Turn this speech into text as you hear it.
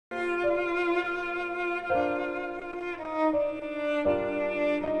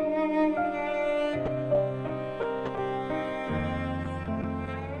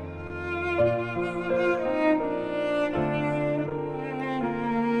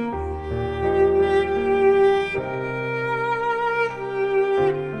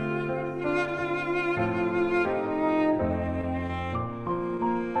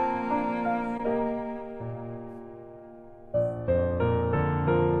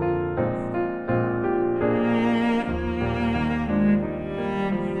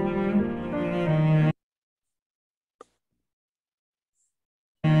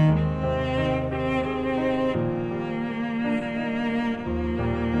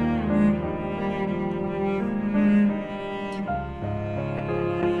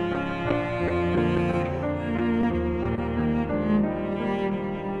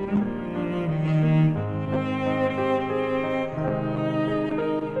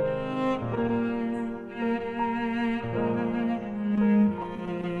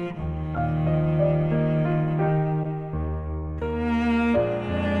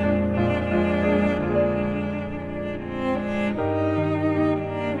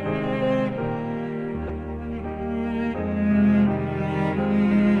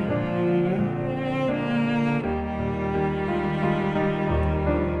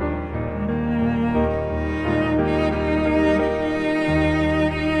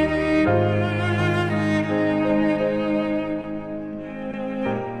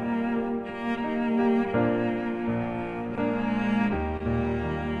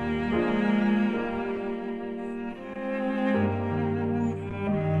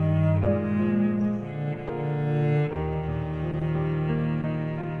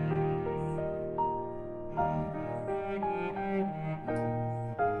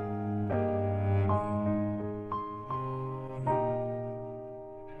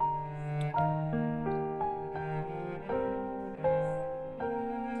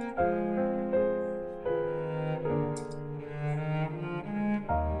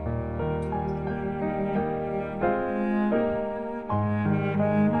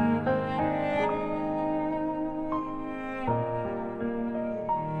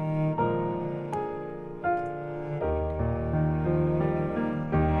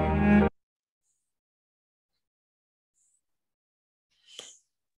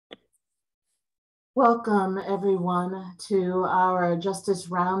Welcome, everyone, to our Justice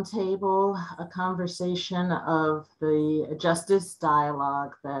Roundtable, a conversation of the justice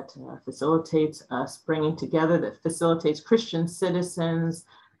dialogue that facilitates us bringing together, that facilitates Christian citizens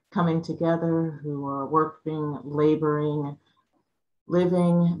coming together who are working, laboring,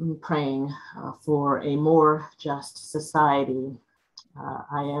 living, and praying for a more just society.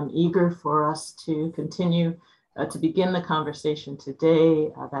 I am eager for us to continue to begin the conversation today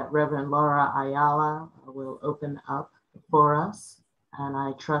that Reverend Laura Ayala will open up for us. And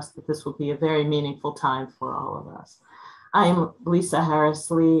I trust that this will be a very meaningful time for all of us. I'm Lisa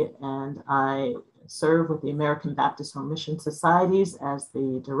Harris-Lee, and I serve with the American Baptist Home Mission Societies as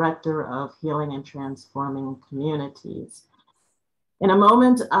the Director of Healing and Transforming Communities. In a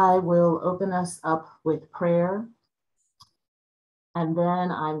moment, I will open us up with prayer. And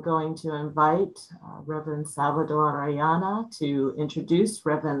then I'm going to invite Reverend Salvador Ayala to introduce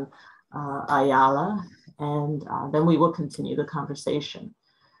Reverend Ayala, and then we will continue the conversation.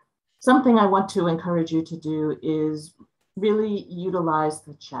 Something I want to encourage you to do is really utilize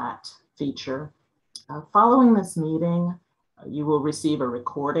the chat feature. Following this meeting, you will receive a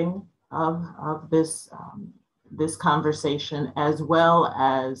recording of this conversation, as well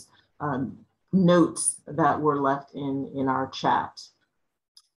as notes that were left in our chat.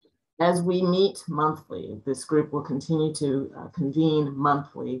 As we meet monthly, this group will continue to convene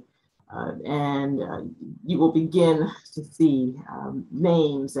monthly, and you will begin to see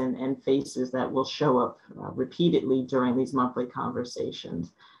names and faces that will show up repeatedly during these monthly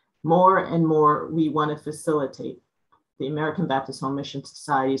conversations. More and more, we want to facilitate. The American Baptist Home Mission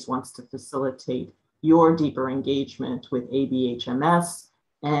Societies wants to facilitate your deeper engagement with ABHMS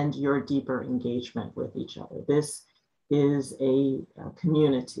and your deeper engagement with each other. This is a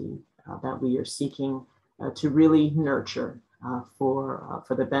community that we are seeking to really nurture for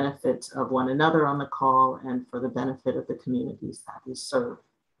the benefit of one another on the call and for the benefit of the communities that we serve.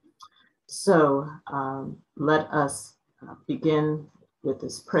 So let us begin with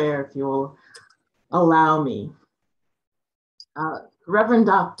this prayer, if you will allow me. Reverend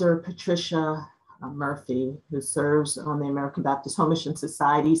Dr. Patricia Murphy, who serves on the American Baptist Home Mission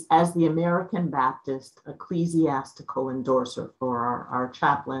Societies as the American Baptist ecclesiastical endorser for our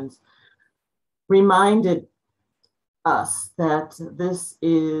chaplains, reminded us that this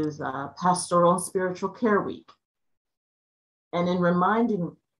is Pastoral and Spiritual Care Week. And in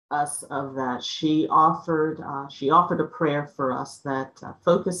reminding us of that, she offered a prayer for us that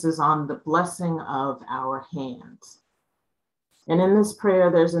focuses on the blessing of our hands. And in this prayer,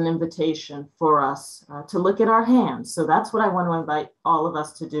 there's an invitation for us to look at our hands. So that's what I want to invite all of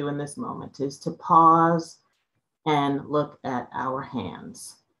us to do in this moment, is to pause and look at our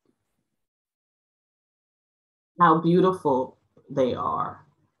hands. How beautiful they are.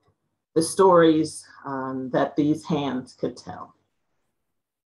 The stories that these hands could tell.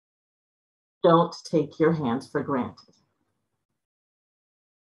 Don't take your hands for granted.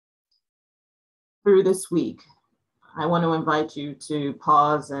 Through this week, I want to invite you to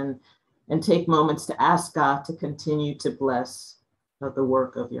pause and take moments to ask God to continue to bless the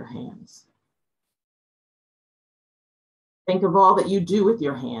work of your hands. Think of all that you do with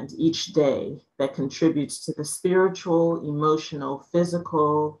your hands each day that contributes to the spiritual, emotional,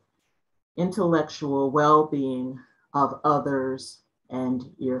 physical, intellectual well-being of others and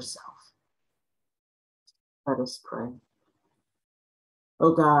yourself. Let us pray.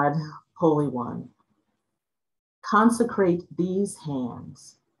 O God, Holy One, consecrate these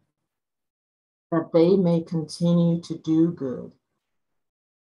hands that they may continue to do good,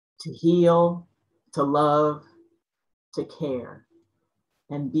 to heal, to love, to care,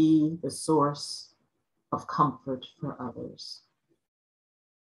 and be the source of comfort for others.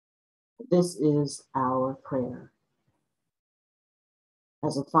 This is our prayer.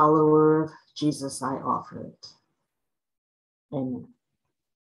 As a follower of Jesus, I offer it. Amen.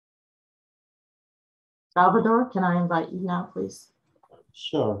 Salvador, can I invite you now, please?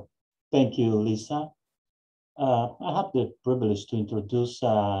 Sure. Thank you, Lisa. I have the privilege to introduce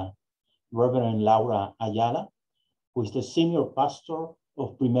Reverend Laura Ayala, who is the senior pastor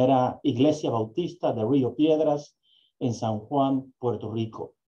of Primera Iglesia Bautista de Rio Piedras in San Juan, Puerto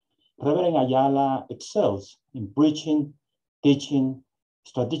Rico. Reverend Ayala excels in preaching, teaching,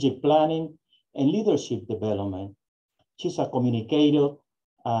 strategic planning, and leadership development. She's a communicator,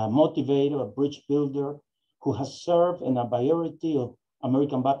 a motivator, a bridge builder, who has served in a variety of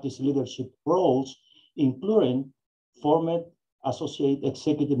American Baptist leadership roles, including former Associate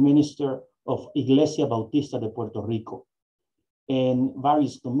Executive Minister of Iglesia Bautista de Puerto Rico, and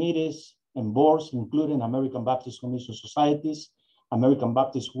various committees and boards, including American Baptist Home Mission Societies, American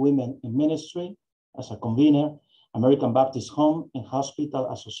Baptist Women in Ministry, as a convener, American Baptist Home and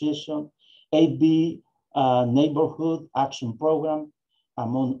Hospital Association, AB Neighborhood Action Program,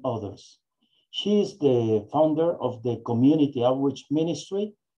 among others. She is the founder of the Community Outreach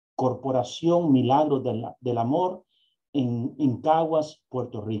Ministry, Corporación Milagro del Amor, in Caguas,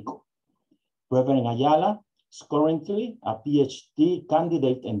 Puerto Rico. Reverend Ayala is currently a PhD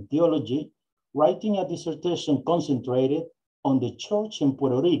candidate in theology, writing a dissertation concentrated on the church in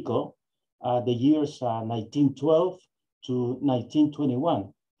Puerto Rico, the years 1912 to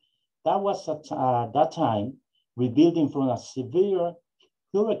 1921. That was at that time rebuilding from a severe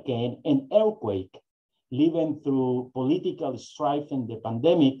hurricane and earthquake, living through political strife and the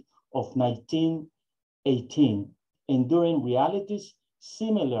pandemic of 1918, enduring realities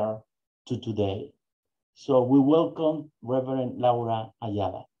similar to today. So we welcome Reverend Laura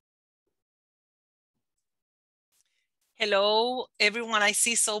Ayala. Hello, everyone. I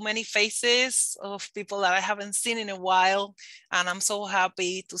see so many faces of people that I haven't seen in a while, and I'm so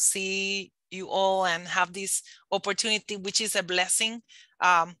happy to see you all and have this opportunity, which is a blessing,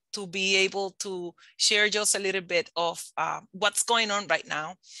 to be able to share just a little bit of what's going on right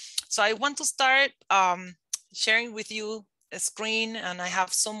now. So I want to start sharing with you a screen, and I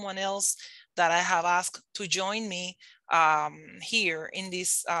have someone else that I have asked to join me here in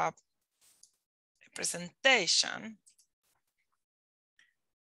this presentation.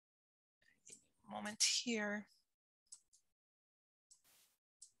 Moment here.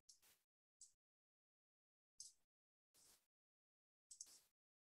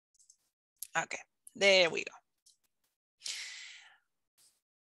 Okay, there we go.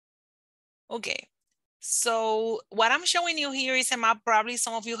 Okay, so what I'm showing you here is a map. Probably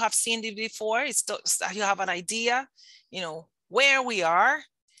some of you have seen it before. It's you have an idea, you know, where we are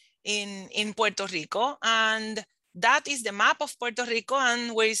in Puerto Rico, and that is the map of Puerto Rico,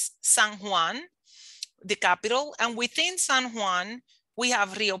 and where is San Juan, the capital, and within San Juan we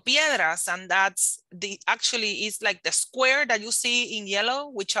have Rio Piedras, and that's actually is like the square that you see in yellow,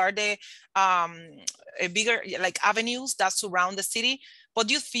 which are the bigger like avenues that surround the city.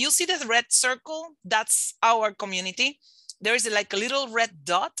 But if you see the red circle, that's our community. There is like a little red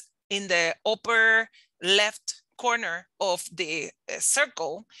dot in the upper left corner of the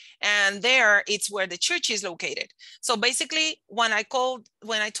circle, and there it's where the church is located. So basically, when I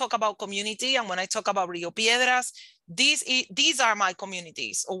talk about community and when I talk about Rio Piedras, these are my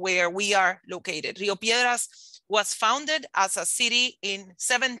communities where we are located. Rio Piedras was founded as a city in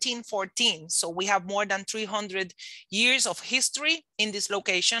 1714. So we have more than 300 years of history in this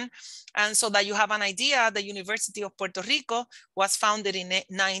location. And so that you have an idea, the University of Puerto Rico was founded in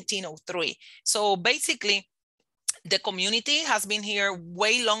 1903. So basically, the community has been here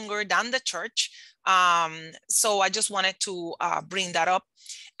way longer than the church. So I just wanted to bring that up.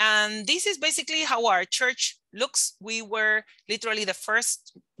 And this is basically how our church looks. We were literally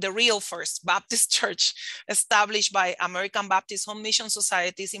the real first Baptist church established by American Baptist Home Mission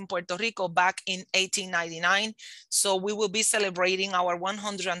Societies in Puerto Rico back in 1899. So we will be celebrating our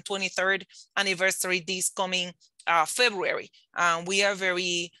 123rd anniversary this coming February. We are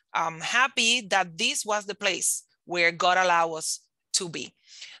very happy that this was the place where God allowed us to be.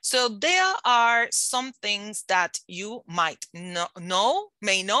 So there are some things that you might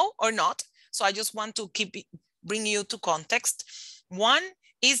may know or not. So I just want to bring you to context. One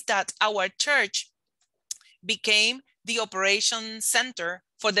is that our church became the operation center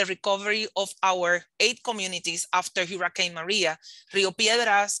for the recovery of our 8 communities after Hurricane Maria. Rio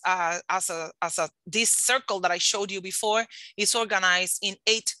Piedras, this circle that I showed you before, is organized in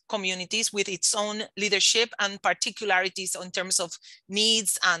 8 communities with its own leadership and particularities in terms of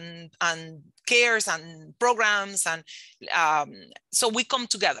needs and cares and programs. And so we come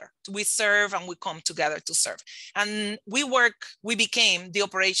together, we serve, and we come together to serve. And we became the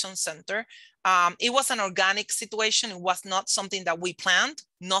operation center. It was an organic situation. It was not something that we planned,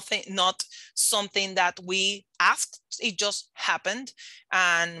 not something that we asked. It just happened,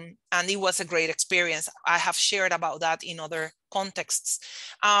 and it was a great experience. I have shared about that in other contexts.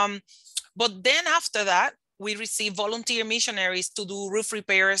 But then after that, we received volunteer missionaries to do roof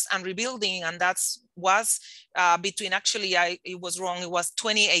repairs and rebuilding, and that was between, actually, it was wrong. It was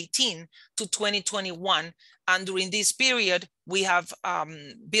 2018 to 2021. And during this period, we have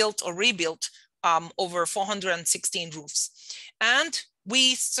built or rebuilt over 416 roofs. And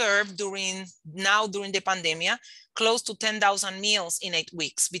we served during the pandemic, close to 10,000 meals in 8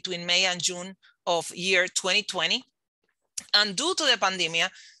 weeks between May and June of year 2020. And due to the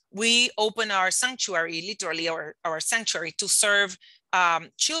pandemic, we opened our sanctuary, literally our sanctuary, to serve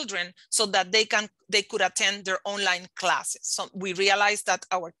children so that they could attend their online classes. So we realized that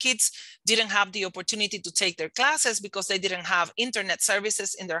our kids didn't have the opportunity to take their classes because they didn't have internet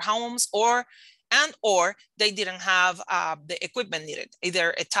services in their homes, or they didn't have the equipment needed,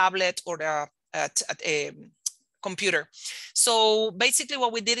 either a tablet or a computer. So basically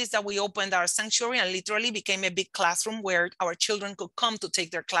what we did is that we opened our sanctuary and literally became a big classroom where our children could come to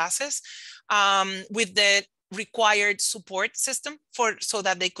take their classes with the required support system so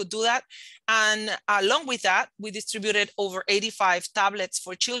that they could do that. And along with that, we distributed over 85 tablets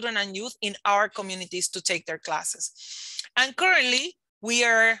for children and youth in our communities to take their classes. And currently we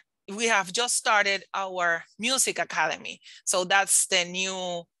have just started our music academy. So that's the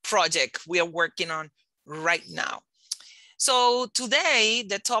new project we are working on right now. So today,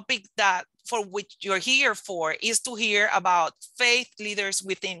 the topic for which you're here for is to hear about faith leaders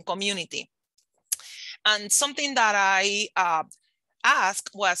within community. And something that I asked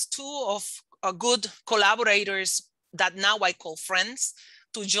was two of good collaborators that now I call friends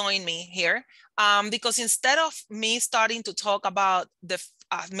to join me here. Because instead of me starting to talk about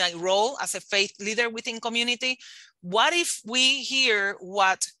my role as a faith leader within community, what if we hear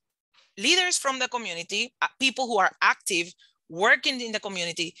what leaders from the community, people who are active, working in the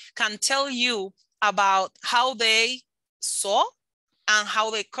community, can tell you about how they saw and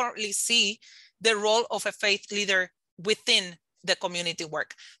how they currently see the role of a faith leader within the community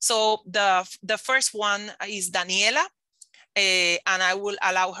work. So the first one is Daniela, and I will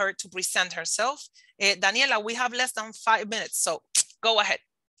allow her to present herself. Daniela, we have less than 5 minutes, so go ahead.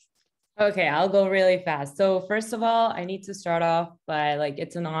 Okay, I'll go really fast. So first of all, I need to start off by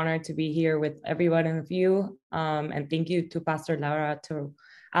it's an honor to be here with everyone of you. And thank you to Pastor Laura to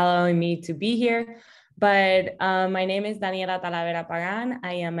allowing me to be here. But my name is Daniela Talavera Pagan.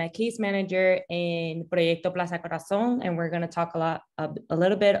 I am a case manager in Proyecto Plaza Corazón, and we're going to talk a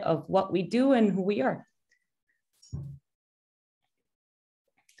little bit of what we do and who we are.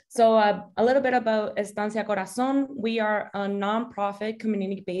 So a little bit about Estancia Corazón. We are a nonprofit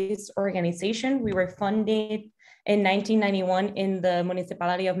community-based organization. We were funded in 1991 in the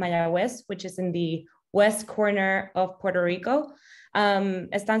municipality of Mayagüez, which is in the west corner of Puerto Rico.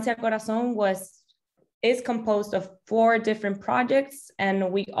 Estancia Corazón is composed of 4 different projects,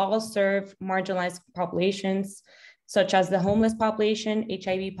 and we all serve marginalized populations, such as the homeless population,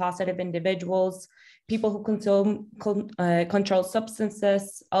 HIV positive individuals, people who consume controlled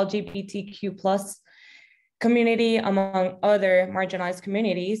substances, LGBTQ+ community, among other marginalized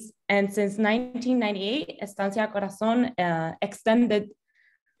communities. And since 1998, Estancia Corazón extended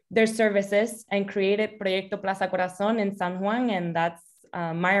their services and created Proyecto Plaza Corazón in San Juan, and that's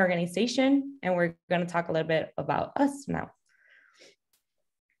my organization, and we're going to talk a little bit about us now.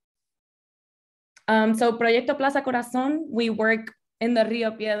 So Proyecto Plaza Corazón, we work in the Rio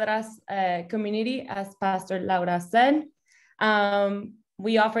Piedras community, as Pastor Laura said.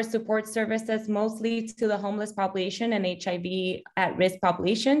 We offer support services mostly to the homeless population and HIV at-risk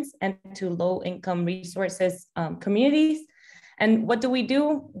populations and to low-income resources communities. And what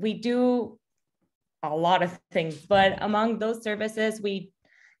do? We do a lot of things, but among those services, we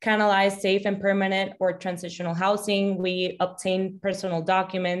canalize safe and permanent or transitional housing. We obtain personal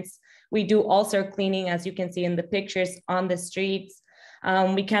documents. We do ulcer cleaning, as you can see in the pictures, on the streets.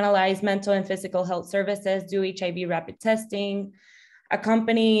 We canalize mental and physical health services, do HIV rapid testing,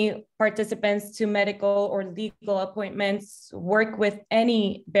 accompany participants to medical or legal appointments, work with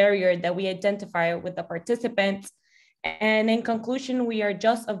any barrier that we identify with the participants. And in conclusion, we are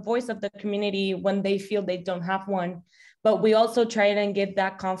just a voice of the community when they feel they don't have one, but we also try and give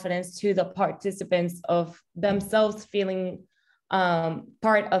that confidence to the participants of themselves feeling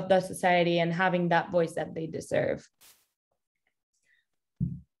part of the society and having that voice that they deserve.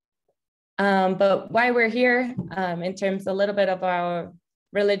 But why we're here, in terms a little bit of our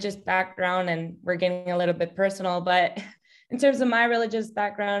religious background, and we're getting a little bit personal, but in terms of my religious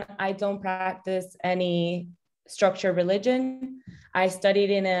background, I don't practice any structured religion. I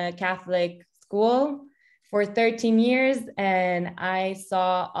studied in a Catholic school for 13 years, and I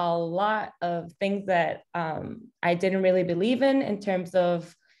saw a lot of things that I didn't really believe in terms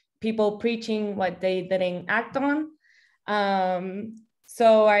of people preaching what they didn't act on.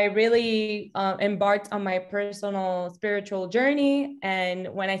 So I really embarked on my personal spiritual journey. And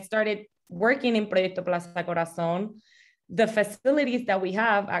when I started working in Proyecto Plaza Corazón, the facilities that we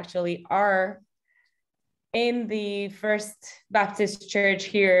have actually are in the First Baptist Church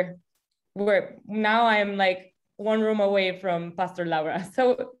here, where now I'm like one room away from Pastor Laura.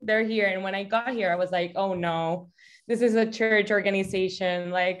 So they're here. And when I got here, I was like, oh no, this is a church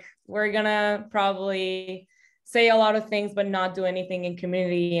organization. Like, we're gonna probably say a lot of things, but not do anything in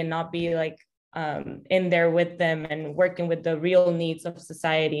community and not be like in there with them and working with the real needs of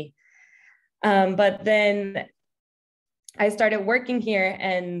society. But then I started working here,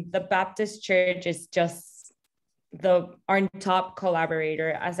 and the Baptist Church is just our top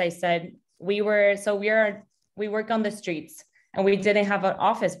collaborator. As I said, we work on the streets, and we didn't have an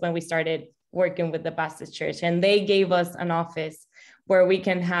office when we started working with the Baptist Church, and they gave us an office where we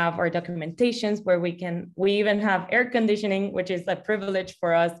can have our documentations, where we even have air conditioning, which is a privilege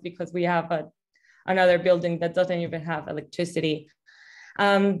for us because we have another building that doesn't even have electricity.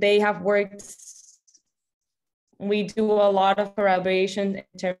 They have worked. We do a lot of collaboration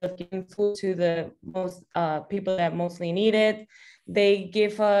in terms of giving food to the most people that mostly need it. They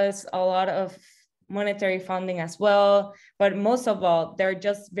give us a lot of monetary funding as well, but most of all, they're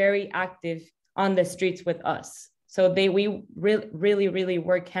just very active on the streets with us. So we really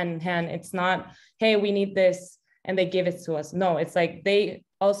work hand in hand. It's not, hey, we need this, and they give it to us. No, it's like they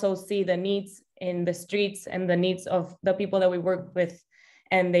also see the needs in the streets and the needs of the people that we work with,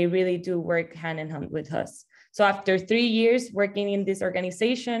 and they really do work hand in hand with us. So after 3 years working in this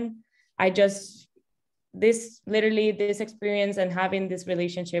organization, this experience and having this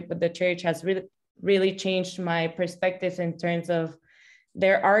relationship with the church has really changed my perspective in terms of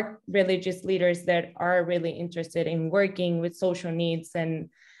there are religious leaders that are really interested in working with social needs and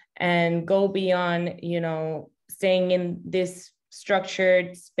go beyond, staying in this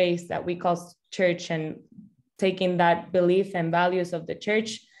structured space that we call church and taking that belief and values of the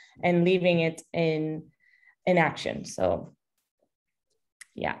church and leaving it in action. So,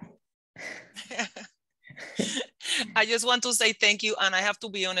 yeah. I just want to say thank you. And I have to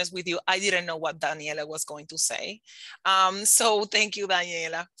be honest with you, I didn't know what Daniela was going to say. So thank you,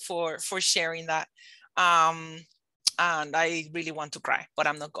 Daniela, for sharing that. And I really want to cry, but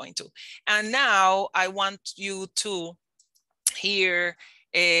I'm not going to. And now I want you to hear,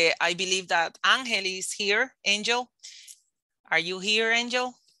 I believe that Angel is here. Angel, are you here,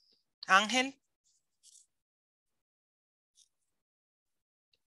 Angel? Angel?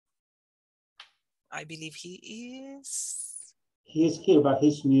 I believe he is. He is here, but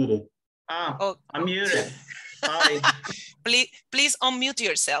he's muted. Oh, I'm muted. Hi. Please unmute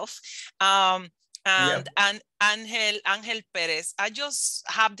yourself. And Angel Perez, I just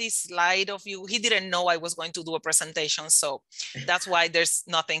have this slide of you. He didn't know I was going to do a presentation, so that's why there's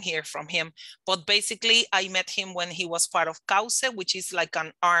nothing here from him. But basically, I met him when he was part of CAUSE, which is like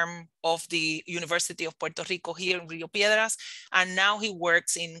an arm of the University of Puerto Rico here in Rio Piedras. And now he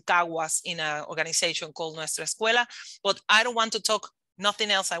works in Caguas in an organization called Nuestra Escuela. But I don't want to talk nothing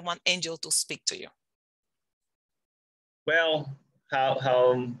else. I want Angel to speak to you. Well, how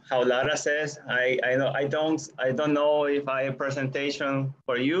Lara says, I don't know if I have a presentation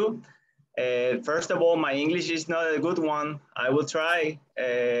for you. First of all, my English is not a good one. I will try.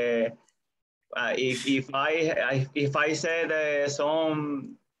 If I said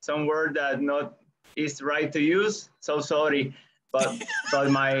some word that not is right to use, so sorry. But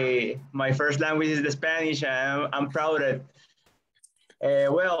my first language is the Spanish, and I'm proud of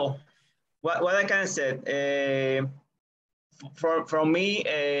it. Well, what I can say. From me,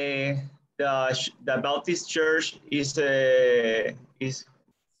 the Bautist Church is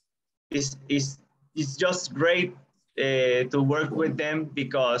just great to work with them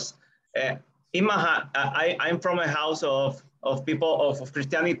because I'm from a house of people of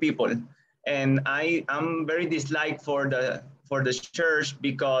Christianity people, and I'm very disliked for the church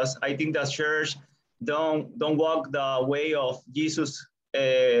because I think the church don't walk the way of Jesus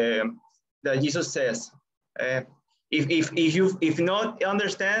that Jesus says. If not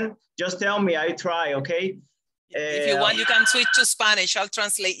understand, just tell me. I try, okay? If you want, you can switch to Spanish. I'll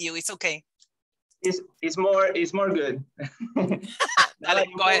translate you. It's okay. It's more good. Dale,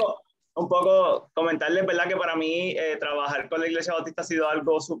 go ahead. Un poco comentarles, ¿verdad? Que para mí trabajar con la Iglesia Bautista ha sido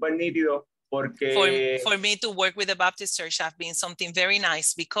algo súper nítido porque... For me to work with the Baptist Church have been something very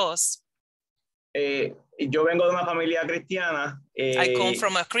nice because... yo vengo de una familia cristiana. I come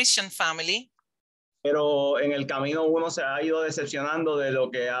from a Christian family. Pero en el camino uno se ha ido decepcionando de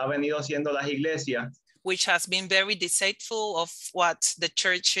lo que ha venido haciendo las iglesias. Which has been very deceitful of what the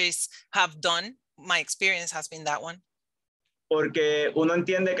churches have done. My experience has been that one. Porque uno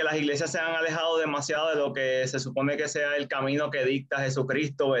entiende que las iglesias se han alejado demasiado de lo que se supone que sea el camino que dicta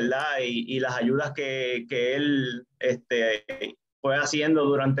Jesucristo, ¿verdad? Y las ayudas que él fue haciendo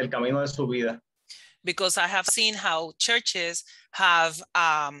durante el camino de su vida. Because I have seen how churches have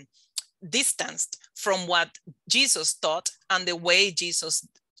distanced from what Jesus taught and the way Jesus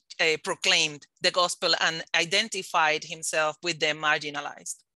proclaimed the gospel and identified himself with the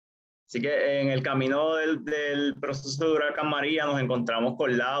marginalized. Así que en el camino del proceso de Huracán María nos encontramos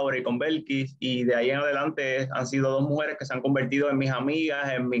con Laura y con Belkis, y de ahí en adelante han sido dos mujeres que se han convertido en mis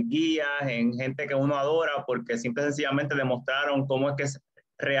amigas, en mis guías, en gente que uno adora, porque simple y sencillamente demostraron cómo es que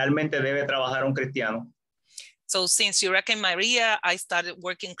realmente debe trabajar un cristiano. So since Hurricane Maria, I started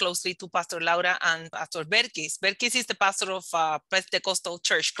working closely to Pastor Laura and Pastor Berkis. Berkis is the pastor of Pentecostal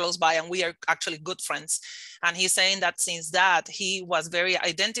church close by, and we are actually good friends. And he's saying that since that, he was very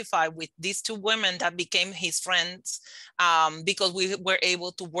identified with these two women that became his friends, because we were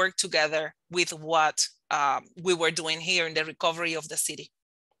able to work together with what we were doing here in the recovery of the city.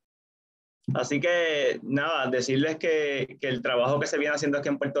 Así que nada, decirles que el trabajo que se viene haciendo aquí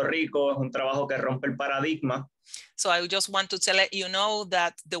en Puerto Rico es un trabajo que rompe el paradigma. So I just want to let you know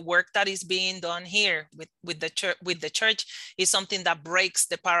that the work that is being done here with the church is something that breaks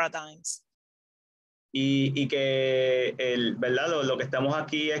the paradigms. Y que ¿verdad? Lo que estamos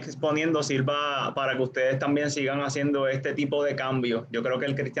aquí exponiendo sirva para que ustedes también sigan haciendo este tipo de cambios. Yo creo que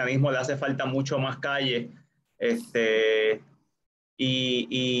el cristianismo le hace falta mucho más calle.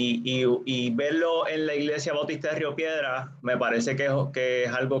 Y verlo en la Iglesia Bautista de Río Piedras me parece que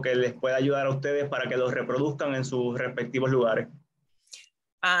es algo que les puede ayudar a ustedes para que los reproduzcan en sus respectivos lugares.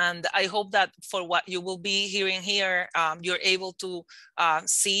 And I hope that for what you will be hearing here, you're able to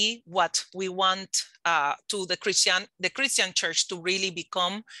see what we want to the Christian church to really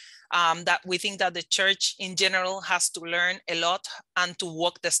become. That we think that the church in general has to learn a lot and to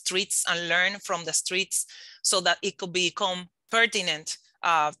walk the streets and learn from the streets so that it could become pertinent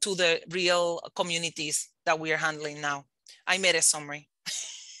to the real communities that we are handling now. I made a summary.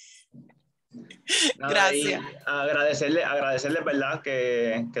 Gracias. Agradecerles, ¿verdad?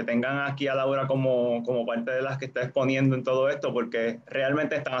 Que tengan aquí a Laura como parte de las que está exponiendo en todo esto, porque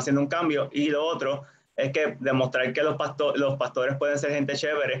realmente están haciendo un cambio. Y lo otro es que demostrar que los pastores pueden ser gente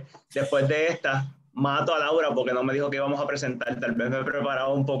chévere. Después de esta, mato a Laura porque no me dijo que íbamos a presentar. Tal vez me he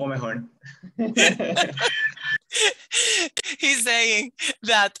preparado un poco mejor. He's saying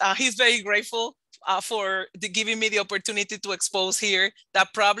that he's very grateful for giving me the opportunity to expose here,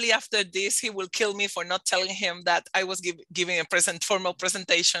 that probably after this, he will kill me for not telling him that I was giving a formal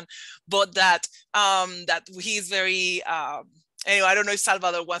presentation, but that he's very, anyway, I don't know if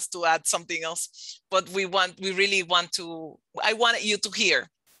Salvador wants to add something else, but I wanted you to hear.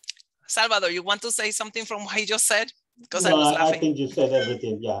 Salvador, you want to say something from what he just said? Because no, I was laughing. I think you said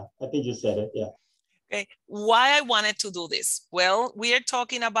everything. Yeah, I think you said it. Yeah. Okay. Why I wanted to do this? Well, we are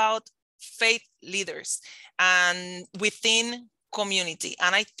talking about faith leaders and within community.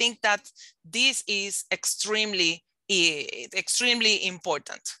 And I think that this is extremely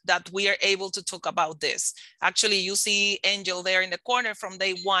important that we are able to talk about this. Actually, you see Angel there in the corner from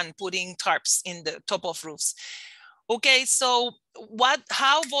day one, putting tarps in the top of roofs. Okay, so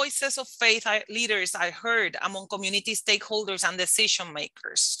how voices of faith leaders I heard among community stakeholders and decision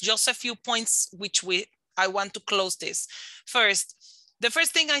makers. Just a few points which I want to close this. First, the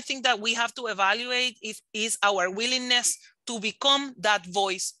first thing I think that we have to evaluate is our willingness to become that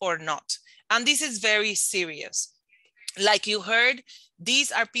voice or not. And this is very serious. Like you heard, these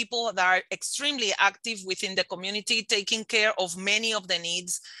are people that are extremely active within the community, taking care of many of the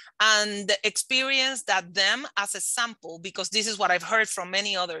needs, and the experience that them as a sample, because this is what I've heard from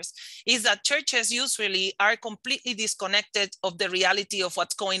many others, is that churches usually are completely disconnected of the reality of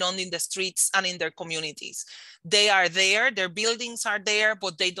what's going on in the streets and in their communities. They are there, their buildings are there,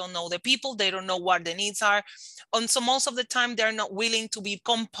 but they don't know the people, they don't know what the needs are. And so most of the time, they're not willing to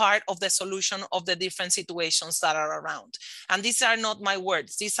become part of the solution of the different situations that are around. And these are not my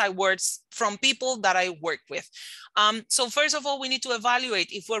words. These are words from people that I work with. So first of all, we need to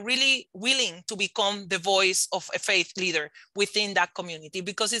evaluate if we're really willing to become the voice of a faith leader within that community,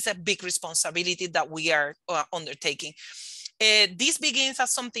 because it's a big responsibility that we are undertaking. This begins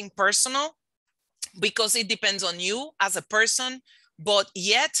as something personal, because it depends on you as a person, but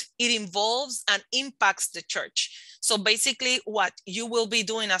yet it involves and impacts the church. So basically what you will be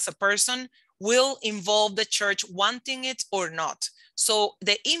doing as a person will involve the church wanting it or not. So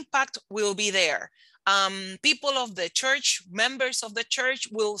the impact will be there. People of the church, members of the church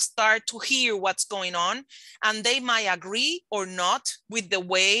will start to hear what's going on, and they might agree or not with the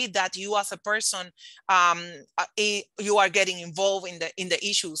way that you as a person, you are getting involved in the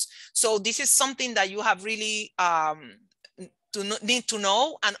issues. So this is something that you have really need to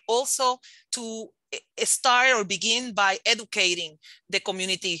know, and also to start or begin by educating the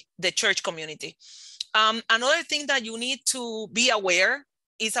community, the church community. Another thing that you need to be aware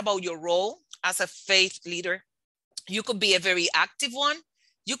is about your role as a faith leader. You could be a very active one.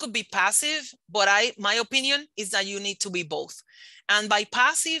 You could be passive, but my opinion is that you need to be both. And by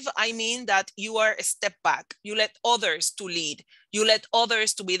passive, I mean that you are a step back. You let others to lead. You let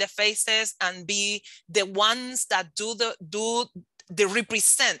others to be the faces and be the ones that they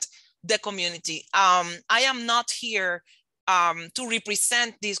represent the community. I am not here to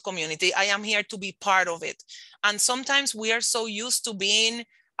represent this community. I am here to be part of it. And sometimes we are so used to being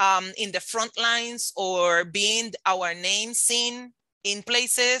in the front lines or being our name seen in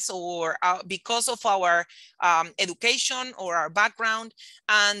places or because of our education or our background.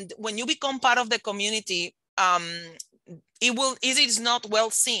 And when you become part of the community, it is not well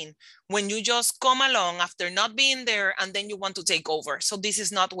seen when you just come along after not being there and then you want to take over. So this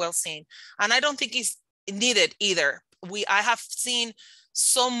is not well seen. And I don't think it's needed either. I have seen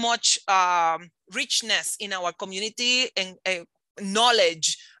so much richness in our community and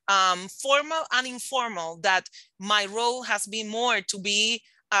knowledge, formal and informal, that my role has been more to be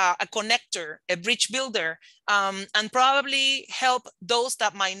a connector, a bridge builder, and probably help those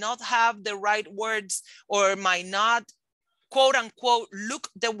that might not have the right words or might not, quote unquote, look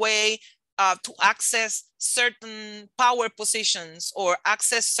the way to access certain power positions or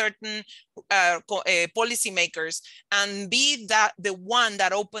access certain policymakers, and be the one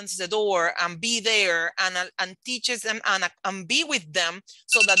that opens the door and be there and teaches them and be with them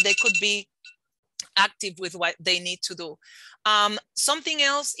so that they could be active with what they need to do. Something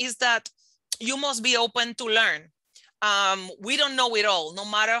else is that you must be open to learn. We don't know it all, no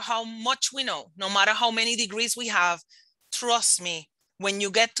matter how much we know, no matter how many degrees we have. Trust me, when you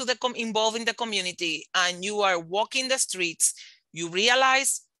get to involved in the community and you are walking the streets, you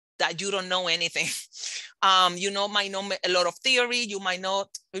realize that you don't know anything. Might know a lot of theory, you might know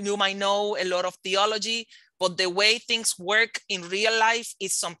a lot of theology, but the way things work in real life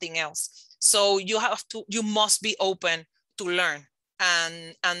is something else. So you must be open to learn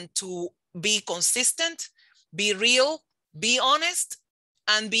and to be consistent, be real, be honest,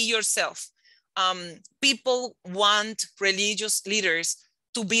 and be yourself. People want religious leaders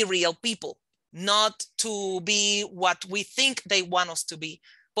to be real people, not to be what we think they want us to be,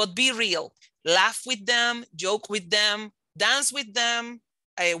 but be real. Laugh with them, joke with them, dance with them,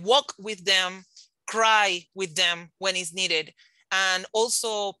 walk with them, cry with them when it's needed, and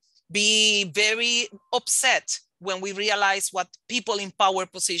also be very upset when we realize what people in power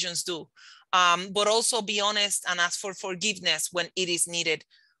positions do, but also be honest and ask for forgiveness when it is needed.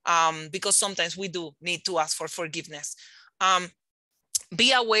 Because sometimes we do need to ask for forgiveness.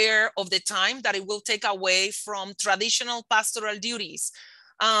 Be aware of the time that it will take away from traditional pastoral duties.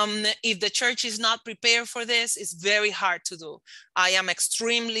 If the church is not prepared for this, it's very hard to do. I am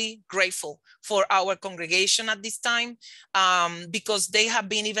extremely grateful for our congregation at this time, because they have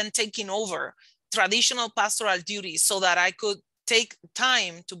been even taking over traditional pastoral duties so that I could take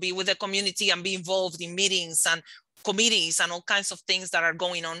time to be with the community and be involved in meetings and committees and all kinds of things that are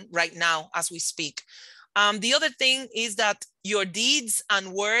going on right now as we speak. The other thing is that your deeds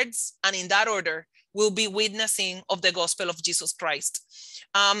and words, and in that order, will be witnessing of the gospel of Jesus Christ.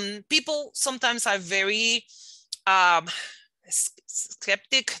 People sometimes are very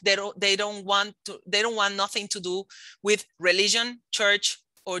skeptic. They don't want nothing to do with religion, church,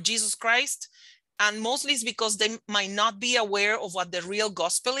 or Jesus Christ. And mostly it's because they might not be aware of what the real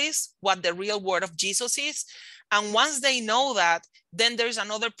gospel is, what the real word of Jesus is. And once they know that, then there's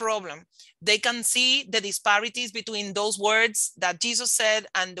another problem. They can see the disparities between those words that Jesus said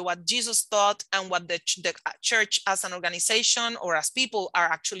and what Jesus taught and what the church as an organization or as people are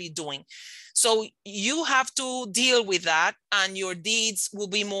actually doing. So you have to deal with that, and your deeds will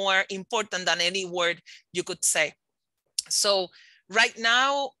be more important than any word you could say. So right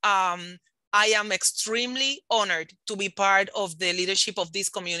now, I am extremely honored to be part of the leadership of this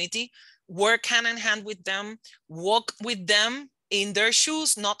community, work hand in hand with them, walk with them in their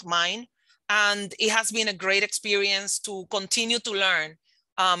shoes, not mine. And it has been a great experience to continue to learn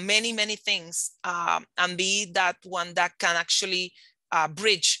many, many things and be that one that can actually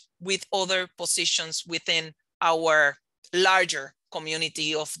bridge with other positions within our larger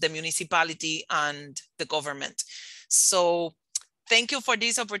community of the municipality and the government. So thank you for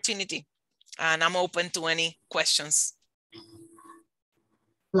this opportunity. And I'm open to any questions.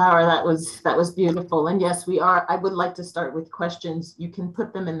 Laura, that was beautiful. And yes, I would like to start with questions. You can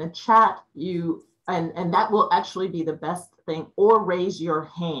put them in the chat, and that will actually be the best thing, or raise your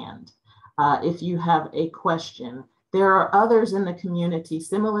hand if you have a question. There are others in the community,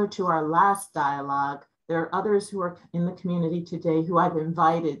 similar to our last dialogue. There are others who are in the community today who I've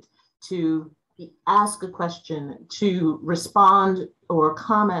invited to ask a question, to respond or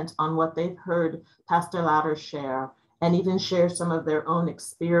comment on what they've heard Pastor Lauder share. and even share some of their own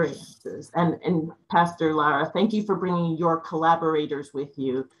experiences. And Pastor Lara, thank you for bringing your collaborators with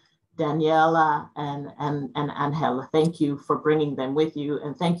you, Daniela and Angela. Thank you for bringing them with you.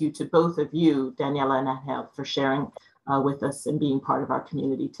 And thank you to both of you, Daniela and Angela, for sharing with us and being part of our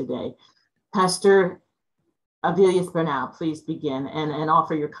community today. Pastor Aviles Bernal, please begin and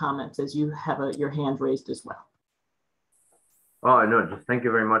offer your comments as you have your hand raised as well. Oh, no, just thank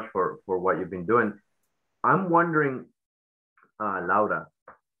you very much for what you've been doing. I'm wondering, Laura,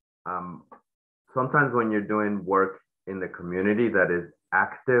 sometimes when you're doing work in the community that is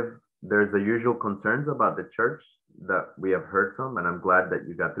active, there's the usual concerns about the church that we have heard from, and I'm glad that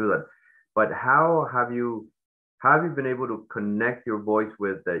you got through that. But how have you been able to connect your voice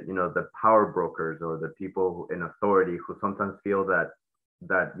with the, the power brokers or the people in authority who sometimes feel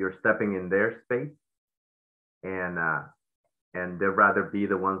that you're stepping in their space and they'd rather be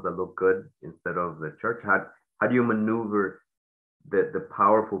the ones that look good instead of the church? How do you maneuver the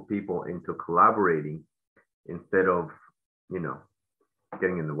powerful people into collaborating instead of,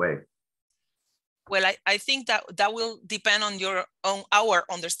 getting in the way? Well, I think that will depend on our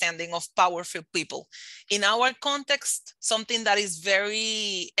understanding of powerful people. In our context, something that is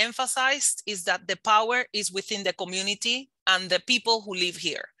very emphasized is that the power is within the community and the people who live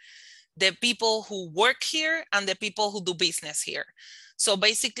here, the people who work here and the people who do business here. So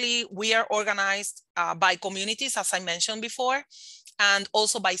basically, we are organized by communities, as I mentioned before, and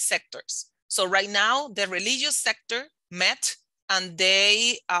also by sectors. So right now, the religious sector met and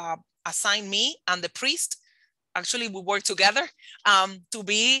they assigned me and the priest. Actually, we work together to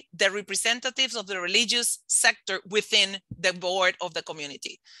be the representatives of the religious sector within the board of the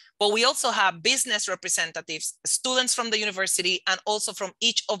community. But we also have business representatives, students from the university, and also from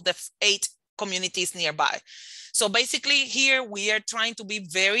each of the 8 communities nearby. So basically here we are trying to be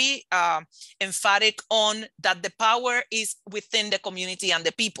very emphatic on that the power is within the community and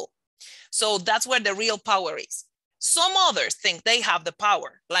the people. So that's where the real power is. Some others think they have the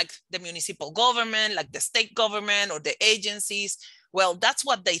power, like the municipal government, like the state government or the agencies. Well, that's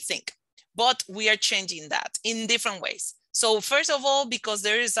what they think, but we are changing that in different ways. So first of all, because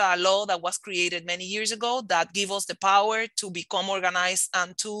there is a law that was created many years ago that gives us the power to become organized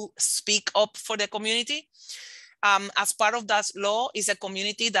and to speak up for the community. As part of that law is a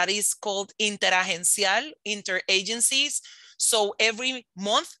community that is called interagencial, interagencies. So every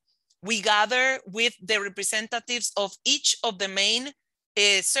month, we gather with the representatives of each of the main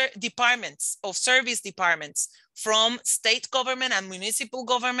departments, of service departments from state government and municipal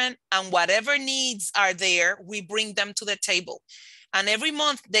government, and whatever needs are there, we bring them to the table. And every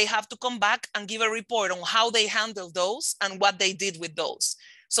month they have to come back and give a report on how they handled those and what they did with those.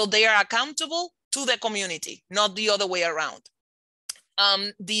 So they are accountable to the community, not the other way around.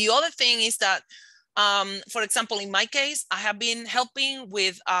 The other thing is that for example, in my case, I have been helping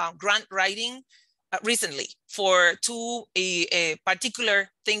with grant writing recently for 2 particular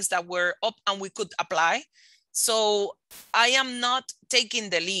things that were up and we could apply. So I am not taking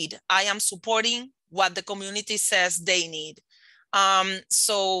the lead. I am supporting what the community says they need.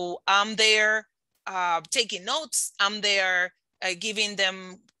 So I'm there taking notes. I'm there giving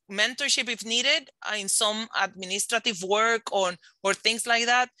them mentorship if needed in some administrative work or things like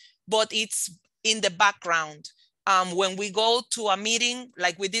that. But it's in the background. When we go to a meeting,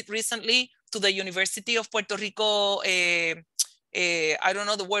 like we did recently to the University of Puerto Rico, I don't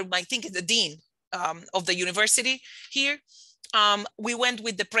know the word, I think it's the dean of the university here. We went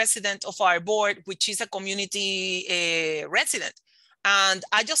with the president of our board, which is a community resident. And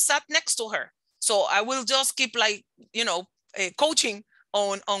I just sat next to her. So I will just keep coaching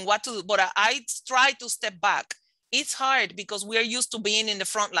on what to do, but I try to step back. It's hard because we are used to being in the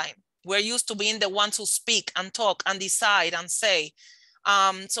front line. We're used to being the ones who speak and talk and decide and say.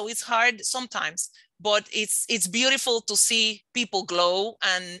 So it's hard sometimes, but it's beautiful to see people glow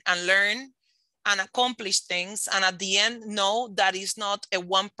and learn and accomplish things. And at the end, know that it's not a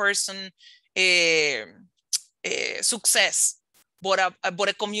one-person success, but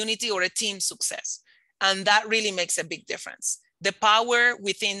a community or a team success. And that really makes a big difference. The power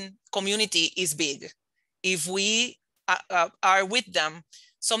within community is big. If we are with them,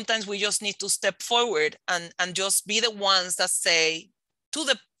 sometimes we just need to step forward and just be the ones that say to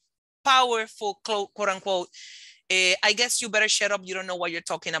the powerful, quote unquote, I guess you better shut up. You don't know what you're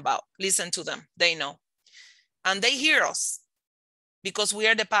talking about. Listen to them. They know. And they hear us because we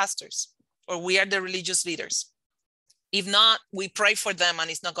are the pastors or we are the religious leaders. If not, we pray for them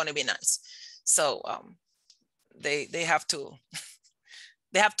and it's not going to be nice. So they have to,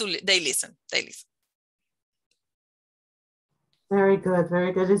 they listen. Very good,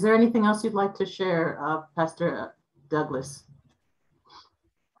 very good. Is there anything else you'd like to share, Pastor Douglas.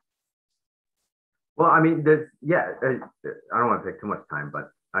 Well, I mean, I don't want to take too much time,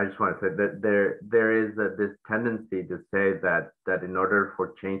 but I just want to say that there is this tendency to say that in order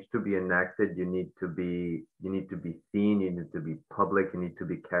for change to be enacted, you need to be seen, you need to be public, you need to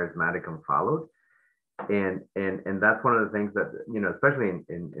be charismatic and followed. And that's one of the things that, you know, especially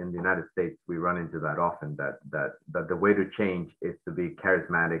in the United States, we run into that often, that the way to change is to be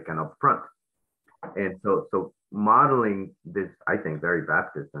charismatic and upfront. And so modeling this, I think, very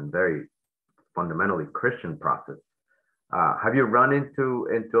Baptist and very fundamentally Christian process. Have you run into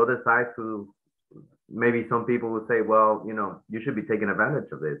other sides who maybe some people would say, well, you know, you should be taking advantage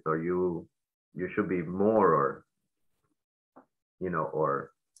of this, or you should be more, or, you know,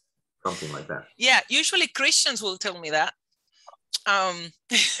 or something like that? Yeah, usually Christians will tell me that. And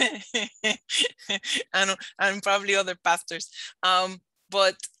probably other pastors.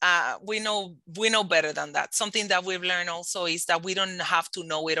 But we know better than that. Something that we've learned also is that we don't have to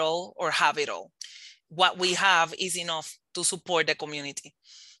know it all or have it all. What we have is enough to support the community.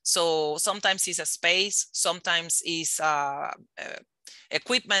 So sometimes it's a space, sometimes it's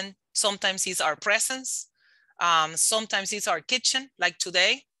equipment, sometimes it's our presence, sometimes it's our kitchen. Like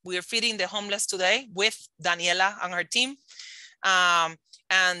today, we are feeding the homeless today with Daniela and her team.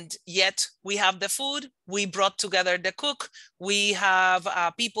 And yet we have the food, we brought together the cook, we have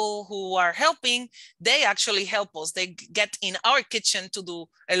people who are helping. They actually help us. They get in our kitchen to do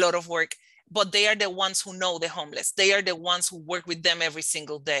a lot of work, but they are the ones who know the homeless. They are the ones who work with them every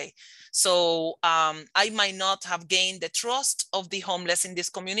single day. So I might not have gained the trust of the homeless in this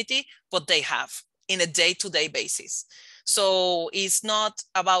community, but they have in a day-to-day basis. So it's not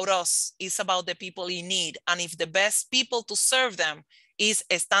about us, it's about the people in need. And if the best people to serve them is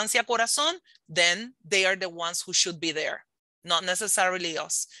Estancia Corazon, then they are the ones who should be there, not necessarily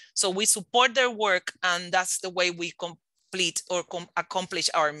us. So we support their work, and that's the way we complete or accomplish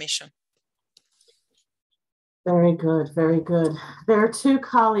our mission. Very good, very good. There are two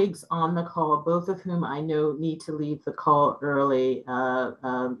colleagues on the call, both of whom I know need to leave the call early.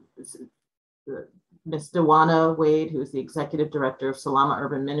 Ms. Dewana Wade, who is the Executive Director of Salama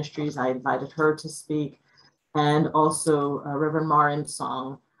Urban Ministries, I invited her to speak, and also Reverend Marin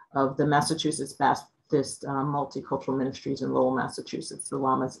Song of the Massachusetts Baptist Multicultural Ministries in Lowell, Massachusetts, the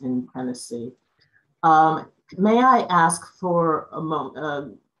Lamas in Tennessee. May I ask for a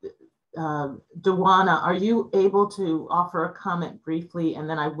moment, Dewana, are you able to offer a comment briefly? And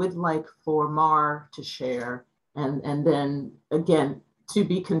then I would like for Mar to share, and then again, to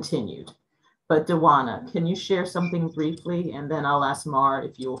be continued. But Dewana, can you share something briefly? And then I'll ask Mar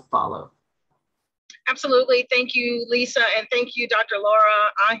if you'll follow. Absolutely. Thank you, Lisa. And thank you, Dr.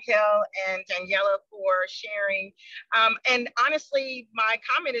 Laura, Angel, and Daniela for sharing. And honestly, my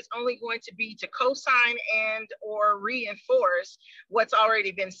comment is only going to be to co-sign and or reinforce what's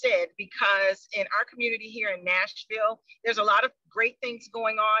already been said, because in our community here in Nashville, there's a lot of great things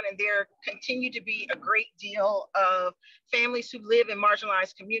going on, and there continue to be a great deal of families who live in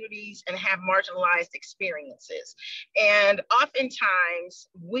marginalized communities and have marginalized experiences. And oftentimes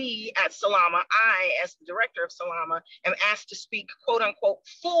we at Salama, I as the director of Salama, am asked to speak, quote unquote,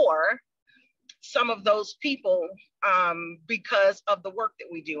 for some of those people because of the work that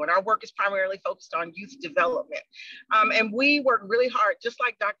we do. And our work is primarily focused on youth development. And we work really hard, just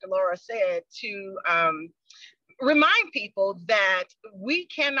like Dr. Laura said, to remind people that we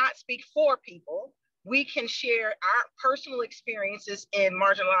cannot speak for people. We can share our personal experiences in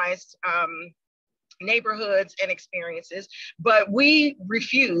marginalized neighborhoods and experiences, but we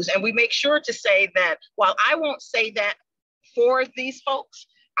refuse, and we make sure to say that while I won't say that for these folks,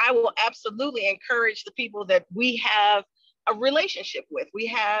 I will absolutely encourage the people that we have a relationship with, we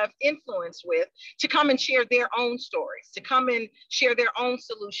have influence with, to come and share their own stories, to come and share their own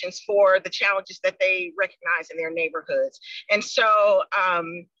solutions for the challenges that they recognize in their neighborhoods. And so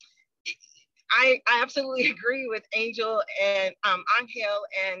I absolutely agree with Angel and Angel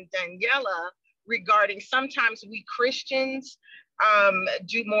and Daniela regarding sometimes we Christians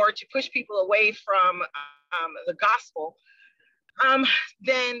do more to push people away from the gospel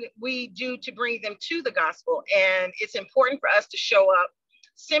than we do to bring them to the gospel. And it's important for us to show up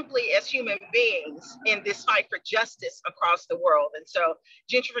simply as human beings in this fight for justice across the world. And so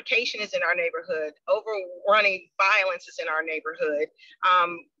gentrification is in our neighborhood, overrunning violence is in our neighborhood,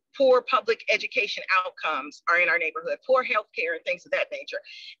 poor public education outcomes are in our neighborhood, poor healthcare and things of that nature.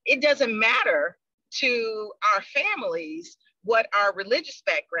 It doesn't matter to our families what our religious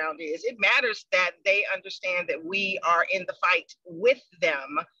background is. It matters that they understand that we are in the fight with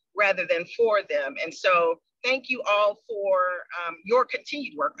them rather than for them. And so thank you all for your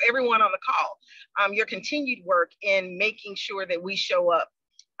continued work, everyone on the call, your continued work in making sure that we show up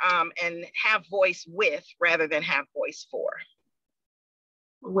and have voice with rather than have voice for.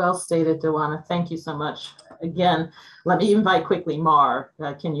 Well stated, Dewana. Thank you so much. Again, let me invite quickly Mar.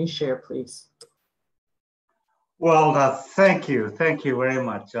 Can you share, please? Well, thank you very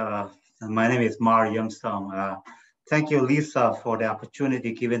much. My name is Mar Yumsong. Thank you, Lisa, for the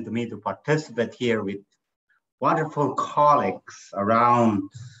opportunity given to me to participate here with wonderful colleagues around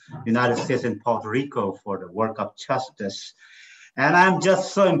the United States and Puerto Rico for the work of justice. And I'm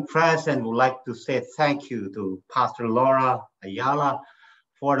just so impressed and would like to say thank you to Pastor Laura Ayala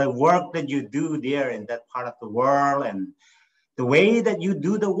for the work that you do there in that part of the world and the way that you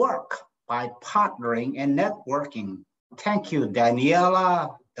do the work by partnering and networking. Thank you,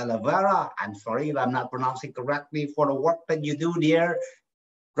 Daniela Talavera. I'm sorry if I'm not pronouncing correctly, for the work that you do there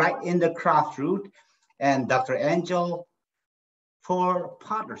right in the grassroots, and Dr. Angel for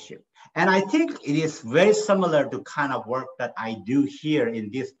partnership. And I think it is very similar to kind of work that I do here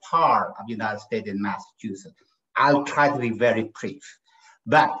in this part of the United States in Massachusetts. I'll try to be very brief,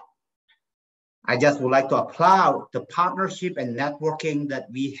 but I just would like to applaud the partnership and networking that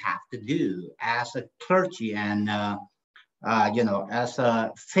we have to do as a clergy and as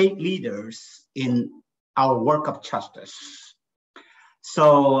faith leaders in our work of justice.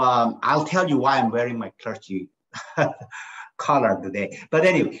 So I'll tell you why I'm wearing my clergy color today. But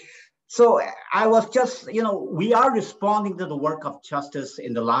anyway, so I was just, we are responding to the work of justice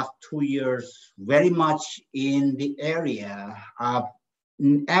in the last 2 years, very much in the area of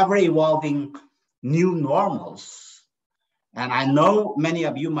ever-evolving new normals. And I know many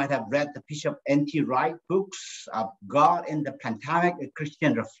of you might have read the Bishop N.T. Wright books of God in the Pandemic, a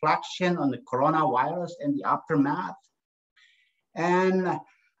Christian reflection on the coronavirus and the aftermath. And,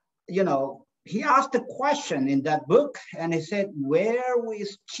 he asked a question in that book and he said, where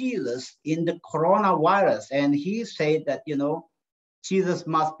is Jesus in the coronavirus? And he said that, Jesus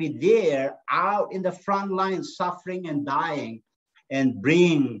must be there out in the front line, suffering and dying and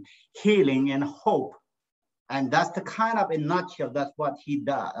bringing healing and hope. And that's the kind of, in a nutshell, that's what he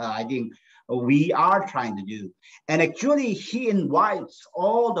does. I think we are trying to do. And actually he invites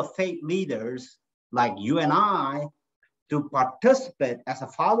all the faith leaders like you and I to participate as a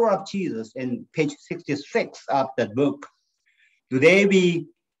follower of Jesus in page 66 of that book. Today we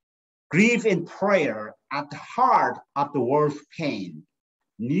grieve in prayer at the heart of the world's pain.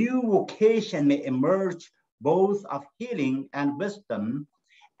 New vocation may emerge both of healing and wisdom.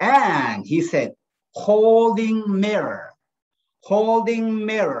 And he said, holding mirror to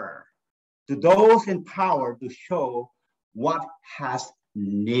those in power to show what has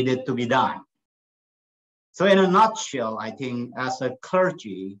needed to be done. So in a nutshell, I think as a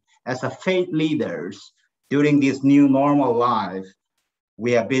clergy, as a faith leaders, during this new normal life,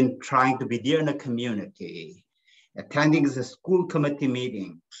 we have been trying to be there in the community, attending the school committee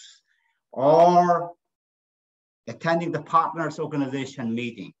meetings, or attending the partners organization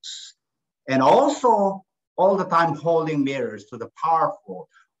meetings, and also all the time holding mirrors to the powerful,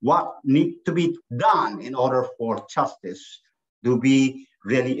 what needs to be done in order for justice to be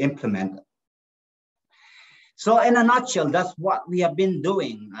really implemented. So in a nutshell, that's what we have been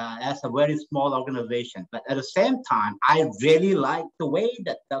doing as a very small organization. But at the same time, I really like the way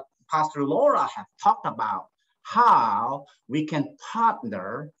that Pastor Laura has talked about how we can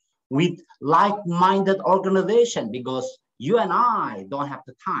partner with like-minded organizations, because you and I don't have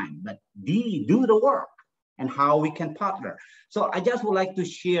the time, but they do the work, and how we can partner. So I just would like to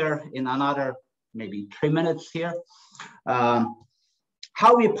share in another maybe 3 minutes here, how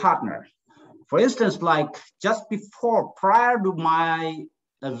we partner. For instance, like just prior to my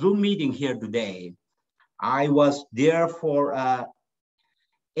Zoom meeting here today, I was there for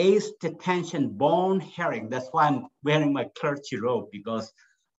ACE detention bone hearing. That's why I'm wearing my clergy robe, because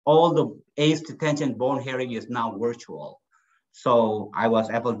all the ACE detention bone hearing is now virtual. So I was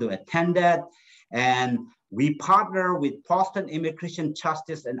able to attend that. And we partner with Boston Immigration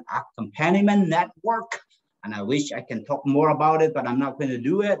Justice and Accompaniment Network. And I wish I can talk more about it, but I'm not going to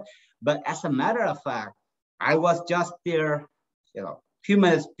do it. But as a matter of fact, I was just there, a few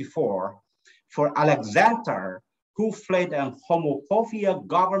minutes before for Alexander, who fled a homophobia,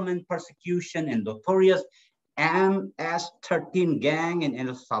 government persecution, and notorious MS-13 gang in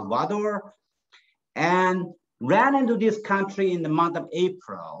El Salvador, and ran into this country in the month of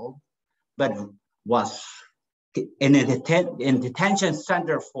April, but was in a detention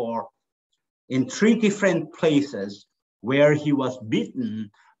center in 3 different places where he was beaten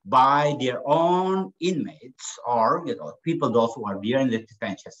by their own inmates or people, those who are there in the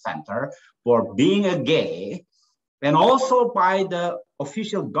detention center for being a gay, and also by the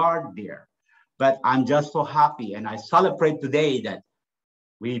official guard there. But I'm just so happy, and I celebrate today that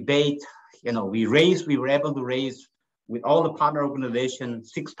we were able to raise with all the partner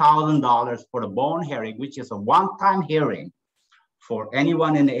organizations $6,000 for the bond hearing, which is a one-time hearing for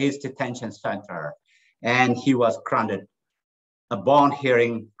anyone in the AIDS detention center. And he was granted a bond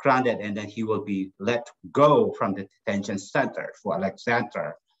hearing granted, and then he will be let go from the detention center for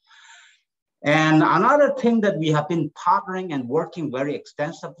Alexander. And another thing that we have been partnering and working very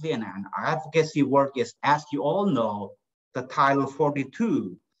extensively in our advocacy work is, as you all know, the Title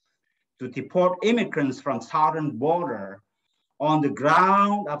 42 to deport immigrants from southern border on the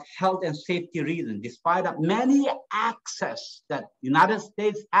ground of health and safety reasons, despite of many access that United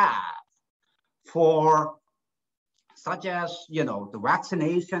States have for such as, the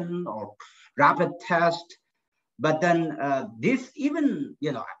vaccination or rapid test. But then this even,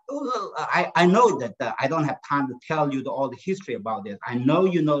 I know that I don't have time to tell you all the history about this. I know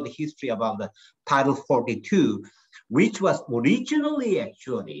you know the history about the Title 42, which was originally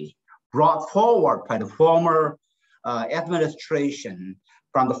actually brought forward by the former administration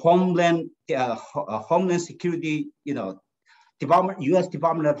from the Homeland Security, Department, U.S.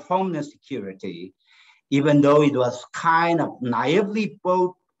 Department of Homeland Security, even though it was kind of naively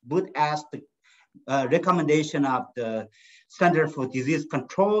put as the recommendation of the Center for Disease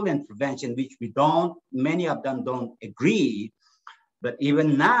Control and Prevention, which many of them don't agree. But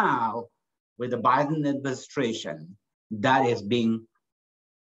even now, with the Biden administration, that is being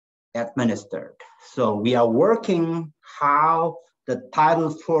administered. So we are working how the Title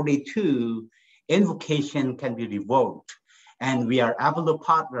 42 invocation can be revoked. And we are able to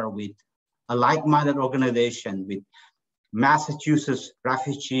partner with a like-minded organization with Massachusetts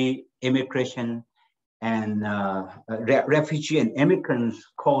Refugee Immigration and Refugee and Immigrants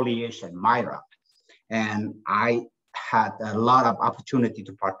Coalition, MIRA. And I had a lot of opportunity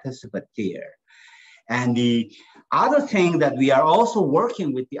to participate here. And the other thing that we are also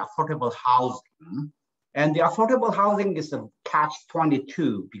working with the affordable housing, and the affordable housing is a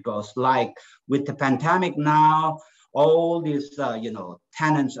catch-22 because like with the pandemic now, all these,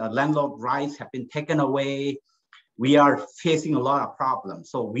 tenants, landlord rights have been taken away. We are facing a lot of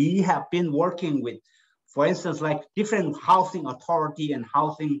problems. So we have been working with, for instance, like different housing authority and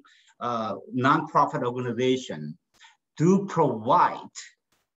housing nonprofit organization to provide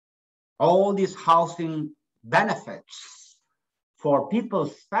all these housing benefits for people,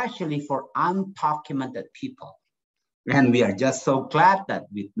 especially for undocumented people. And we are just so glad that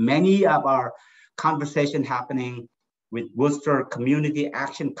with many of our conversation happening with Worcester Community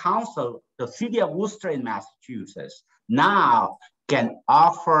Action Council, the city of Worcester in Massachusetts now can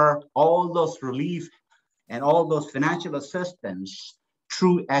offer all those relief and all those financial assistance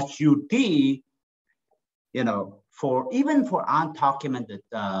through HUD, even for undocumented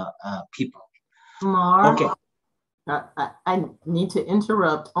people. Mar, okay. I need to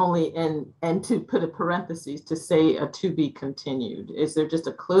interrupt only and to put a parenthesis to say to be continued. Is there just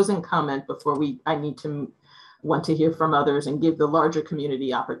a closing comment before I want to hear from others and give the larger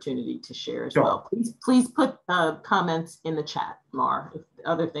community opportunity to share as well. Please put comments in the chat, Mar, if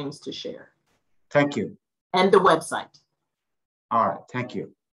other things to share. Thank you. And the website. All right, thank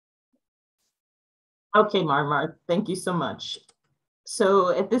you. Okay, Mar, thank you so much. So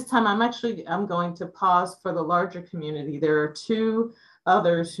at this time, I'm going to pause for the larger community. There are two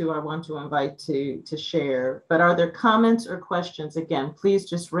others who I want to invite to share, but are there comments or questions? Again, please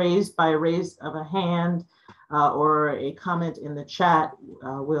just raise of a hand or a comment in the chat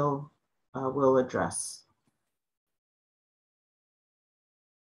we'll address.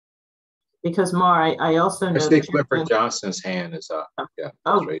 Because Mar, I also know that Clifford Johnson's hand is up. Yeah.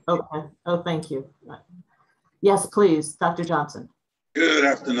 Oh, right. Okay. Oh, thank you. Yes, please, Dr. Johnson. Good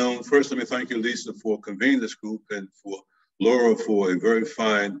afternoon. First, let me thank you, Lisa, for convening this group and for Laura for a very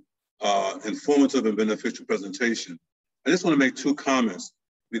fine, informative and beneficial presentation. I just want to make two comments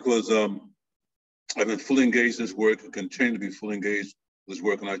because I've been fully engaged in this work and continue to be fully engaged in this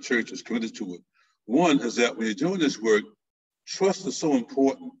work, and our church is committed to it. One is that when you're doing this work, trust is so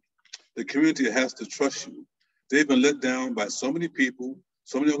important. The community has to trust you. They've been let down by so many people,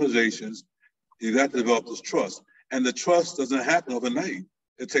 so many organizations. You got to develop this trust. And the trust doesn't happen overnight.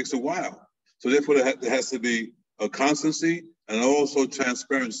 It takes a while. So therefore, there has to be a constancy and also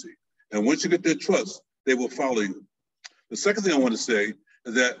transparency. And once you get their trust, they will follow you. The second thing I want to say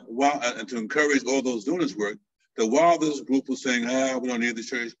is that and to encourage all those doing this work, that while this group was saying, we don't need the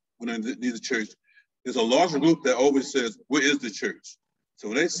church, we don't need the church, there's a larger group that always says, where is the church? So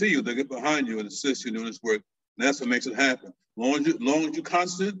when they see you, they get behind you and assist you in doing this work. And that's what makes it happen. As long as you're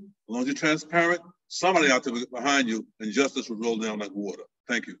constant, as long as you're transparent, somebody out there will get behind you and justice will roll down like water.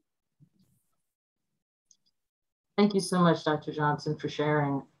 Thank you. Thank you so much, Dr. Johnson, for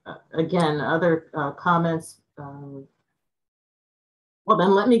sharing. Again, other comments? Well,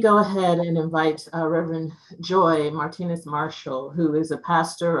 then let me go ahead and invite Reverend Joy Martinez-Marshall, who is a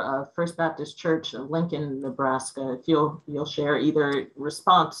pastor of First Baptist Church of Lincoln, Nebraska. If you'll share either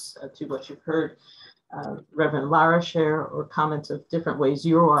response to what you've heard Reverend Lara share, or comments of different ways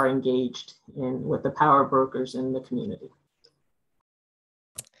you are engaged with the power brokers in the community.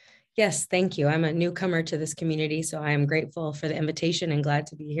 Yes, thank you. I'm a newcomer to this community, so I am grateful for the invitation and glad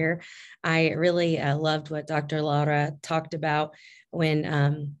to be here. I really loved what Dr. Laura talked about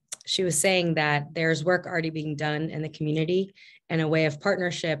when she was saying that there's work already being done in the community, and a way of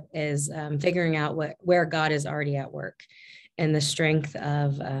partnership is figuring out where God is already at work, and the strength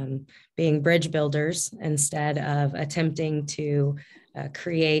of being bridge builders instead of attempting to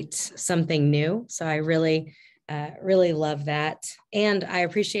create something new. So I really love that. And I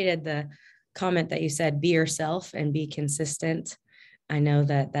appreciated the comment that you said, be yourself and be consistent. I know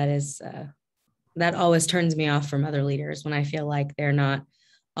that that always turns me off from other leaders when I feel like they're not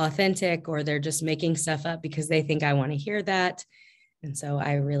authentic, or they're just making stuff up because they think I want to hear that. And so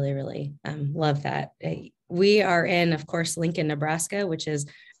I really love that. We are in, of course, Lincoln, Nebraska, which is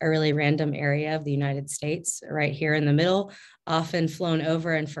a really random area of the United States, right here in the middle, often flown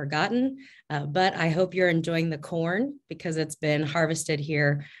over and forgotten. But I hope you're enjoying the corn because it's been harvested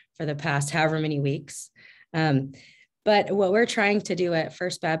here for the past however many weeks. But what we're trying to do at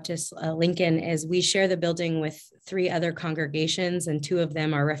First Baptist Lincoln is we share the building with 3 other congregations, and 2 of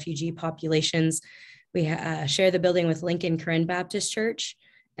them are refugee populations. We share the building with Lincoln Korean Baptist Church.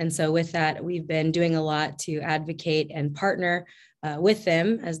 And so with that, we've been doing a lot to advocate and partner with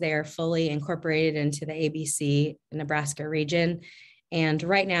them as they are fully incorporated into the ABC Nebraska region. And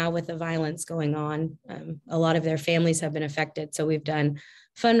right now, with the violence going on, a lot of their families have been affected. So we've done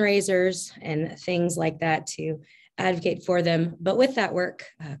fundraisers and things like that to advocate for them. But with that work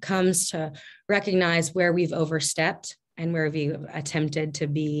comes to recognize where we've overstepped and where we've attempted to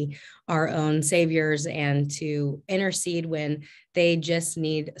be our own saviors and to intercede when they just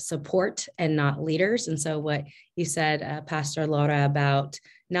need support and not leaders. And so what you said, Pastor Laura, about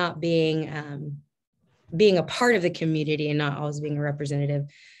not being a part of the community and not always being a representative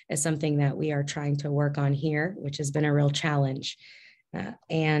is something that we are trying to work on here, which has been a real challenge.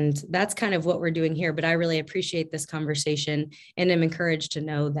 And that's kind of what we're doing here. But I really appreciate this conversation, and am encouraged to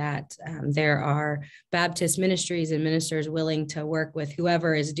know that there are Baptist ministries and ministers willing to work with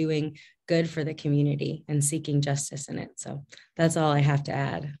whoever is doing good for the community and seeking justice in it. So that's all I have to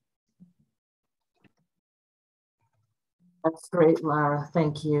add. That's great, Lara.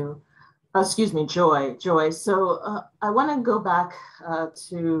 Thank you. Excuse me, Joy. So I want to go back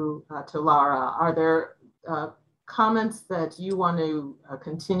to Lara. Are there comments that you want to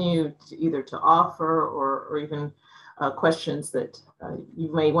continue to either to offer or even questions that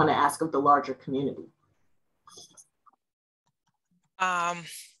you may want to ask of the larger community?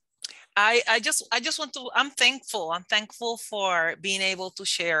 I just want to, I'm thankful for being able to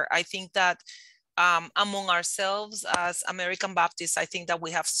share. I think that among ourselves as American Baptists, I think that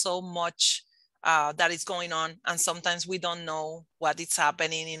we have so much that is going on, and sometimes we don't know what is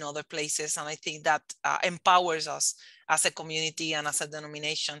happening in other places. And I think that empowers us as a community and as a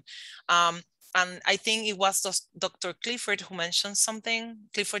denomination. And I think it was Dr. Clifford who mentioned something,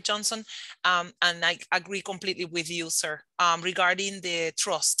 Clifford Johnson, and I agree completely with you, sir, regarding the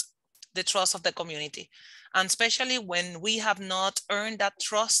trust of the community. And especially when we have not earned that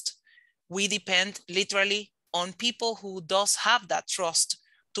trust, we depend literally on people who does have that trust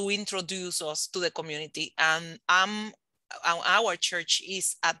to introduce us to the community. And our church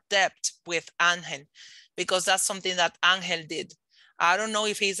is adept with Angel, because that's something that Angel did. I don't know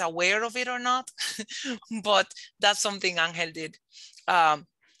if he's aware of it or not, but that's something Angel did.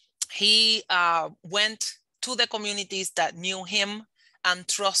 He went to the communities that knew him and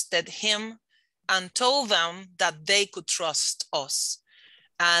trusted him and told them that they could trust us.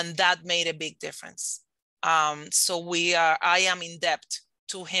 And that made a big difference. So I am in debt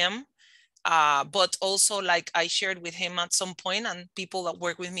to him, but also, like I shared with him at some point, and people that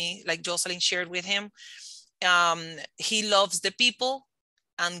work with me, like Jocelyn shared with him, he loves the people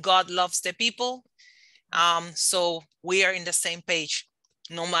and God loves the people. So we are in the same page,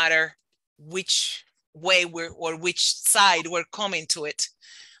 no matter which way or which side we're coming to it.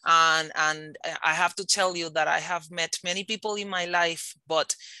 And I have to tell you that I have met many people in my life,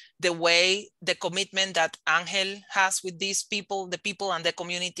 but the way, the commitment that Angel has with these people, the people and the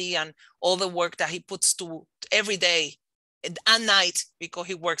community, and all the work that he puts to every day and night, because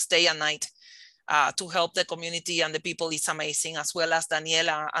he works day and night to help the community and the people, is amazing, as well as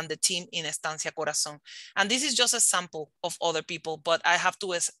Daniela and the team in Estancia Corazon. And this is just a sample of other people, but I have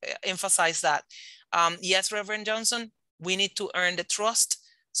to emphasize that, yes, Reverend Johnson, we need to earn the trust.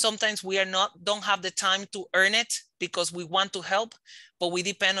 Sometimes we don't have the time to earn it because we want to help, but we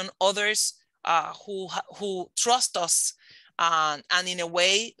depend on others who trust us and in a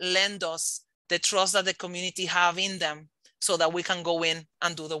way lend us the trust that the community have in them so that we can go in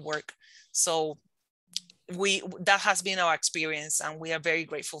and do the work. So that has been our experience, and we are very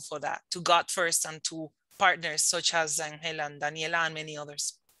grateful for that, to God first and to partners such as Angela and Daniela and many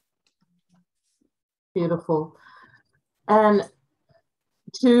others. Beautiful. And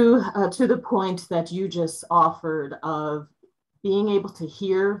to the point that you just offered of being able to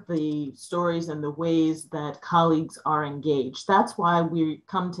hear the stories and the ways that colleagues are engaged, that's why we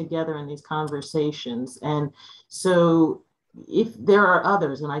come together in these conversations. And so if there are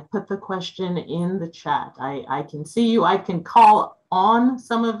others, and I put the question in the chat, I can see you, I can call on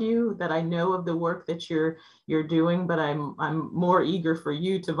some of you that I know of the work that you're doing, but I'm more eager for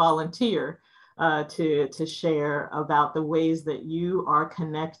you to volunteer to share about the ways that you are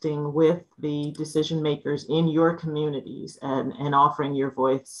connecting with the decision makers in your communities and offering your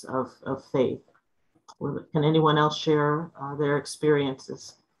voice of faith. Can anyone else share their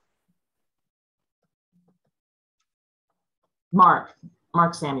experiences? Mark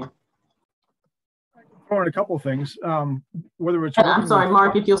Samuel. Or a couple of things, whether it's. I'm sorry,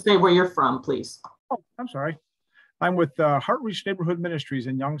 Mark, if you'll say where you're from, please. Oh, I'm sorry. I'm with Heart Reach Neighborhood Ministries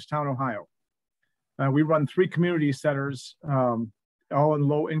in Youngstown, Ohio. We run 3 community centers, all in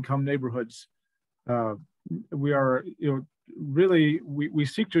low-income neighborhoods. We are, really, we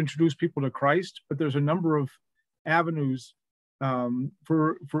seek to introduce people to Christ, but there's a number of avenues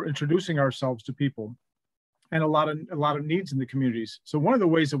for introducing ourselves to people, and a lot of needs in the communities. So one of the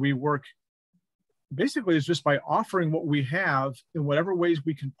ways that we work basically is just by offering what we have in whatever ways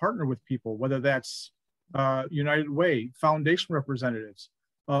we can partner with people, whether that's United Way, foundation representatives,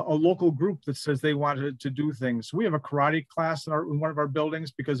 a local group that says they wanted to do things. We have a karate class in one of our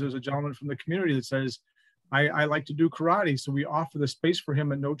buildings because there's a gentleman from the community that says, I like to do karate. So we offer the space for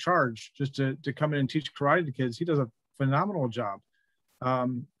him at no charge, just to come in and teach karate to kids. He does a phenomenal job.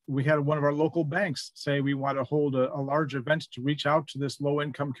 We had one of our local banks say, we want to hold a large event to reach out to this low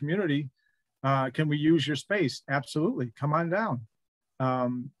income community. Can we use your space? Absolutely, come on down.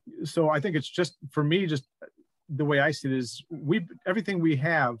 So I think it's just, for me, just the way I see it is, everything we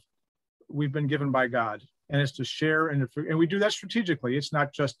have, we've been given by God, and it's to share, and we do that strategically. It's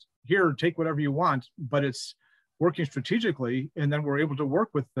not just here, take whatever you want, but it's working strategically, and then we're able to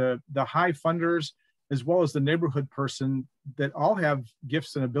work with the high funders as well as the neighborhood person that all have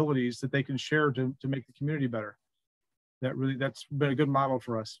gifts and abilities that they can share to make the community better. That's been a good model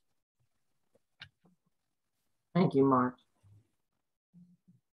for us. Thank you, Mark.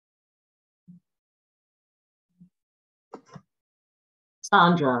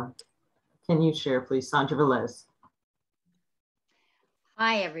 Sandra, can you share, please? Sandra Velez.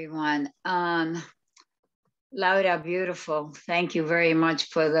 Hi, everyone. Laura, beautiful. Thank you very much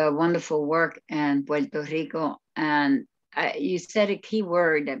for the wonderful work in Puerto Rico. And you said a key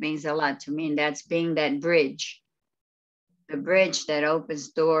word that means a lot to me, and that's being that bridge. The bridge that opens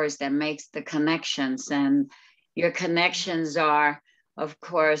doors, that makes the connections. And your connections are, of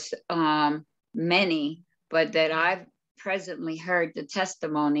course, many, but that I've presently heard the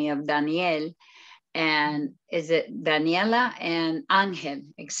testimony of Daniel, and is it Daniela and Angel,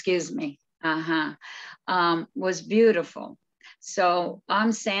 excuse me, was beautiful. So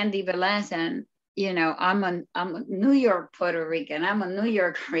I'm Sandy Velez, and I'm a New York Puerto Rican. I'm a New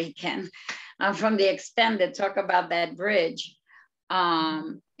York Rican. I'm from the extended, talk about that bridge.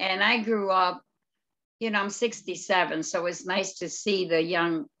 And I grew up, I'm 67, so it's nice to see the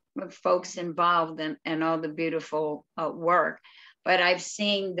young folks involved in all the beautiful work. But I've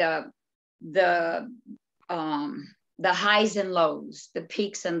seen the highs and lows, the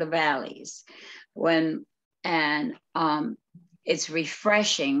peaks and the valleys. It's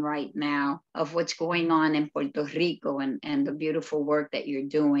refreshing right now of what's going on in Puerto Rico and the beautiful work that you're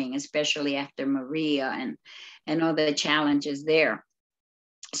doing, especially after Maria and all the challenges there.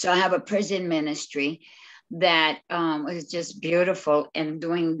 So I have a prison ministry that was just beautiful in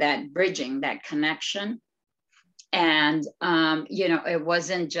doing that bridging, that connection. And, it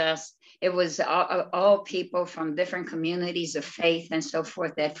wasn't just, it was all people from different communities of faith and so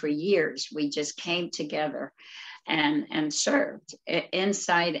forth that for years we just came together and served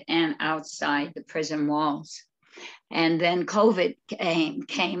inside and outside the prison walls. And then COVID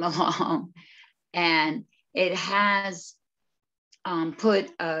came along, and it has put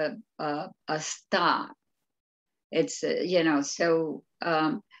a stop. It's, you know, so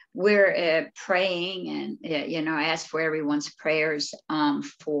we're praying and, you know, ask for everyone's prayers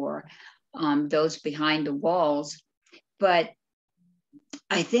for those behind the walls. But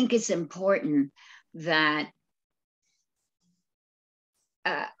I think it's important that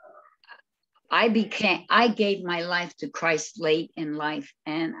I gave my life to Christ late in life,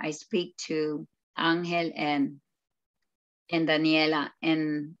 and I speak to Angel and Daniela,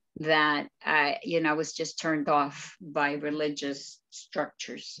 and that I, you know, was just turned off by religious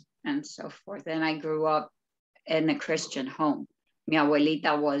structures and so forth. And I grew up in a Christian home. Mi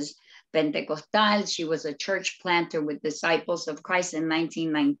abuelita was Pentecostal. She was a church planter with Disciples of Christ in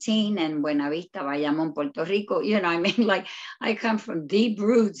 1919 in Buena Vista, Bayamón, Puerto Rico. You know, I mean, like, I come from deep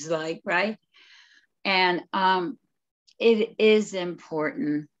roots, like, right? And it is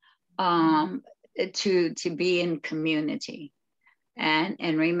important to be in community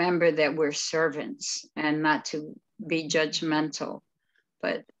and remember that we're servants and not to be judgmental.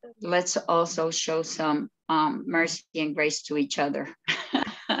 But let's also show some mercy and grace to each other,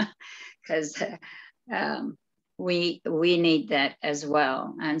 because we need that as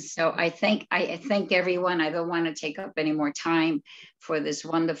well. And so I thank everyone. I don't want to take up any more time for this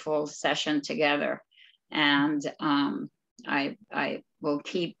wonderful session together. And I will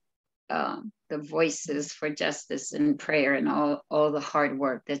keep the voices for justice in prayer and all the hard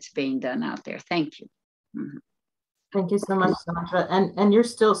work that's being done out there. Thank you. Mm-hmm. Thank you so much, Sandra. And you're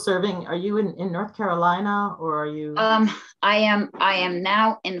still serving. Are you in North Carolina, or are you? I am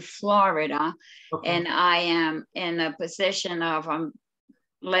now in Florida, okay. And I am in a position of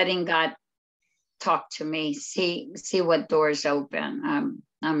letting God talk to me, see what doors open.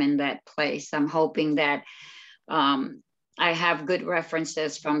 I'm in that place. I'm hoping that I have good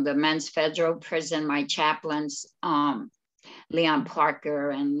references from the men's federal prison, my chaplains, Leon Parker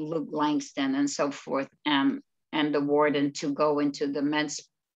and Luke Langston and so forth, and the warden to go into the men's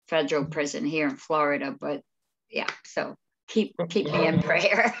federal prison here in Florida. But yeah, so keep me in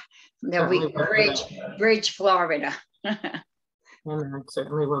prayer that we bridge Florida. And I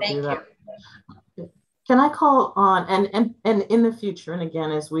certainly will do that. You. Can I call on, and in the future, and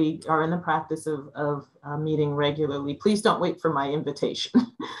again, as we are in the practice of meeting regularly, please don't wait for my invitation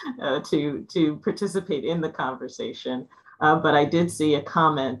to participate in the conversation. But I did see a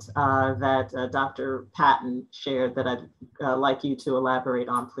comment that Dr. Patton shared that I'd like you to elaborate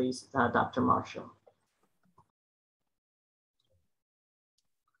on, please, Dr. Marshall.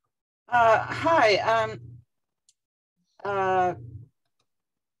 Hi.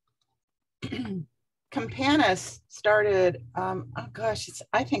 Campanas started, oh gosh,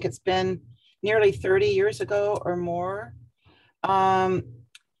 I think it's been nearly 30 years ago or more,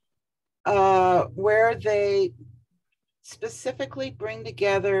 where they specifically bring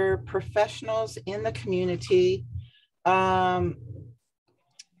together professionals in the community. And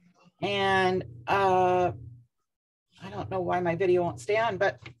I don't know why my video won't stay on,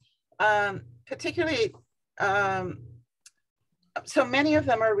 but particularly, so many of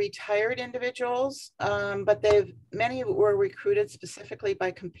them are retired individuals, but many were recruited specifically by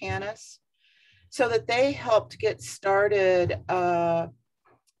Campanas, so that they helped get started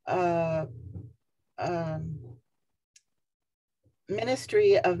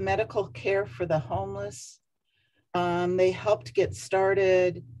ministry of medical care for the homeless. They helped get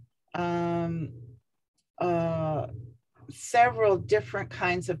started several different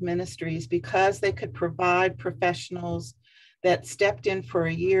kinds of ministries because they could provide professionals that stepped in for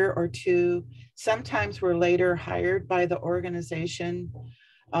a year or two, sometimes were later hired by the organization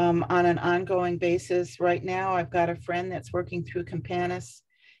on an ongoing basis. Right now, I've got a friend that's working through Campanas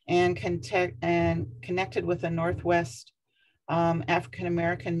and connected with the Northwest African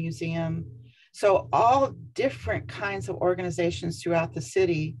American Museum. So all different kinds of organizations throughout the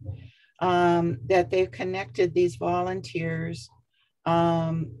city that they've connected these volunteers,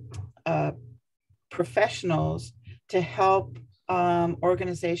 professionals, to help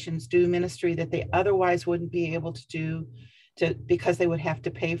organizations do ministry that they otherwise wouldn't be able to do because they would have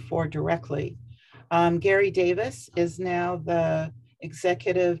to pay for directly. Gary Davis is now the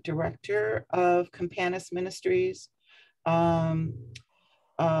executive director of Campanas Ministries.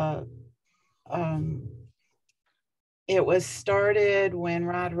 It was started when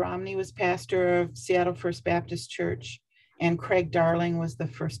Rod Romney was pastor of Seattle First Baptist Church, and Craig Darling was the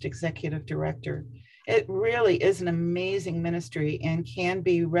first executive director. It really is an amazing ministry and can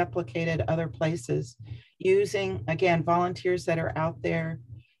be replicated other places. using, again, volunteers that are out there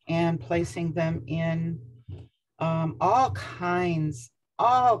and placing them in all kinds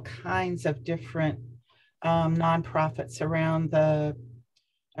of different nonprofits around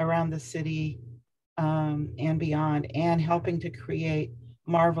the city and beyond, and helping to create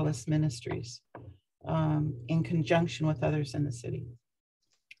marvelous ministries in conjunction with others in the city.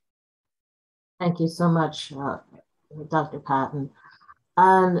 Thank you so much, Dr. Patton.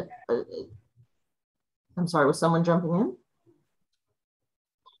 And I'm sorry, was someone jumping in?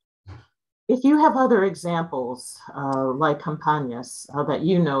 If you have other examples like campañas that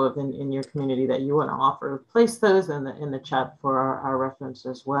you know of in your community that you want to offer, place those in the chat for our reference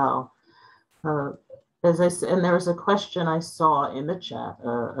as well. As I said, and there was a question I saw in the chat,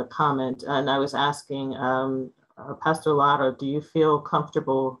 a comment, and I was asking Pastor Lara, do you feel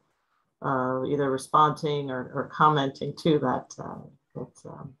comfortable either responding or commenting to that?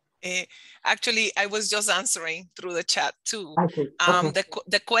 Actually, I was just answering through the chat too. Okay.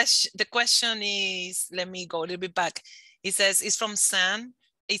 The question is, let me go a little bit back. It says, it's from San.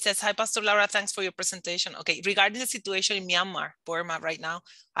 It says, hi, Pastor Laura, thanks for your presentation. Okay, regarding the situation in Myanmar, Burma right now,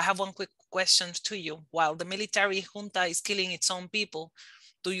 I have one quick question to you. While the military junta is killing its own people,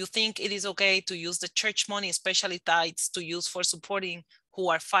 do you think it is okay to use the church money, especially tithes, to use for supporting who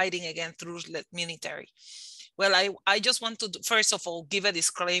are fighting against through the military? Well, I just want to, first of all, give a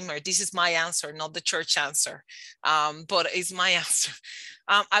disclaimer. This is my answer, not the church answer, but it's my answer.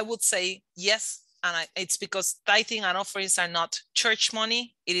 I would say yes, and it's because tithing and offerings are not church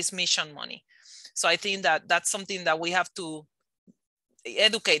money, it is mission money. So I think that that's something that we have to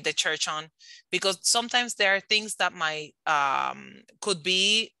educate the church on, because sometimes there are things that might could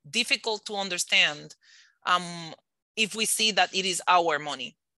be difficult to understand if we see that it is our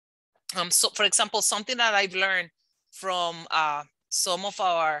money. So for example, something that I've learned from some of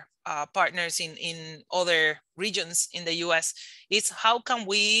our partners in other regions in the US is how can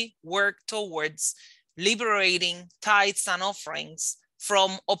we work towards liberating tithes and offerings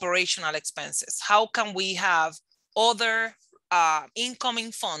from operational expenses? How can we have other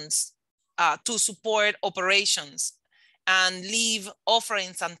incoming funds to support operations and leave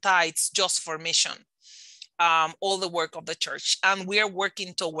offerings and tithes just for mission? All the work of the church, and we are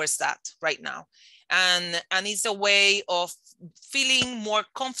working towards that right now, and it's a way of feeling more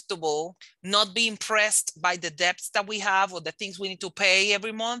comfortable, not being pressed by the debts that we have or the things we need to pay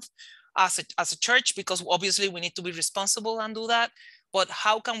every month as a church, because obviously we need to be responsible and do that. But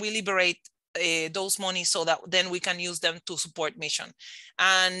how can we liberate those monies so that then we can use them to support mission?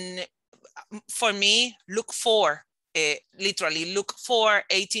 And for me, literally look for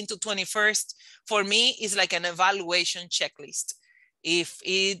 18 to 21st. For me, is like an evaluation checklist. If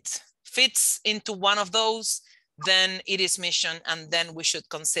it fits into one of those, then it is mission, and then we should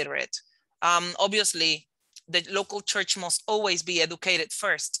consider it. Obviously, the local church must always be educated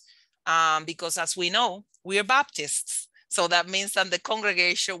first, because as we know, we are Baptists. So that means that the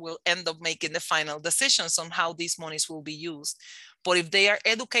congregation will end up making the final decisions on how these monies will be used. But if they are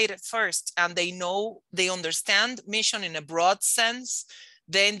educated first and they know, they understand mission in a broad sense,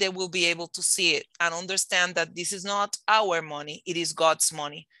 then they will be able to see it and understand that this is not our money, it is God's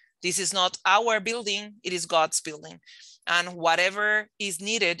money. This is not our building, it is God's building. And whatever is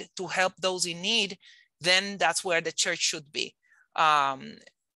needed to help those in need, then that's where the church should be.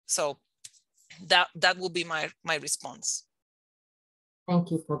 So that will be my response.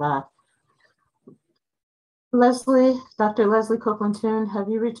 Thank you for that. Leslie, Dr. Leslie Copeland-Toon, have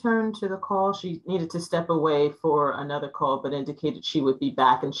you returned to the call? She needed to step away for another call, but indicated she would be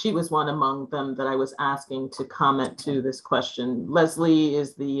back. And she was one among them that I was asking to comment to this question. Leslie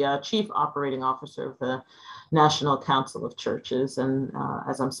is the Chief Operating Officer of the National Council of Churches. And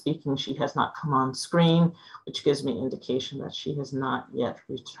as I'm speaking, she has not come on screen, which gives me indication that she has not yet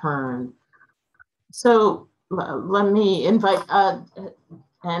returned. So let me invite,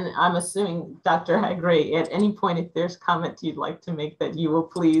 and I'm assuming, Dr. Hagre, at any point, if there's comments you'd like to make, that you will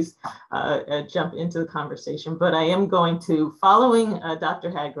please jump into the conversation. But I am going to, following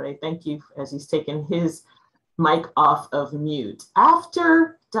Dr. Hagre, thank you, as he's taken his mic off of mute.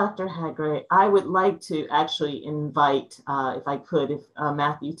 After Dr. Hagre, I would like to actually invite, if I could, if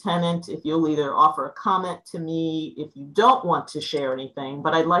Matthew Tennant, if you'll either offer a comment to me, if you don't want to share anything,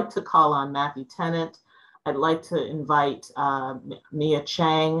 but I'd like to call on Matthew Tennant. I'd like to invite Mia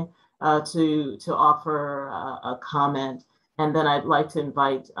Chang to offer a comment. And then I'd like to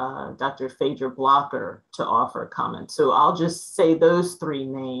invite Dr. Phaedra Blocker to offer a comment. So I'll just say those three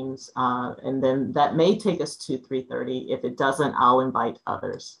names, and then that may take us to 3:30. If it doesn't, I'll invite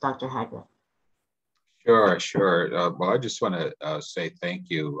others. Dr. Hagler. Sure. Well, I just want to say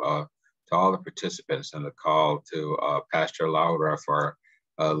thank you to all the participants and the call to Pastor Laura for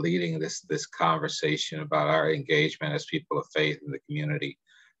leading this conversation about our engagement as people of faith in the community.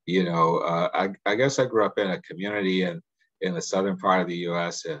 You know, I guess I grew up in a community in the southern part of the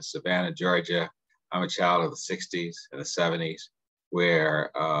U.S. in Savannah, Georgia. I'm a child of the 60s and the 70s,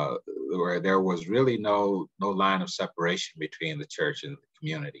 where there was really no line of separation between the church and the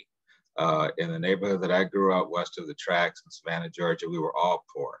community. In the neighborhood that I grew up west of the tracks in Savannah, Georgia, we were all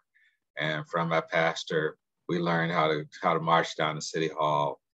poor. And from my pastor, we learned how to march down to City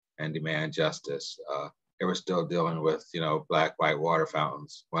Hall and demand justice. They were still dealing with, you know, black, white water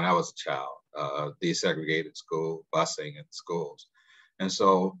fountains when I was a child, desegregated school, busing in schools. And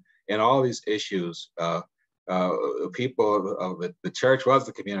so in all these issues, people of the church was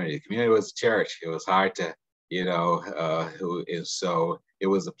the community was the church. It was hard to, you know, so it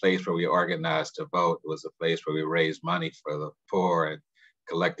was a place where we organized to vote. It was a place where we raised money for the poor and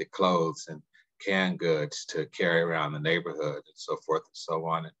collected clothes and canned goods to carry around the neighborhood and so forth and so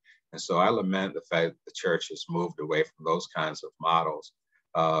on. And so I lament the fact that the church has moved away from those kinds of models.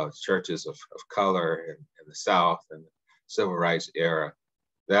 Churches of color in the South and the civil rights era,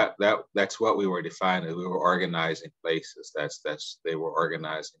 that's what we were defined as. We were organizing places. They were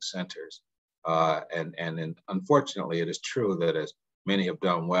organizing centers. And unfortunately, it is true that as many have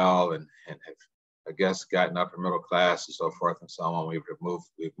done well and have, I guess, gotten upper middle class and so forth and so on, we've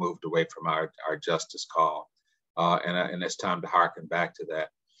moved away from our justice call. And it's time to hearken back to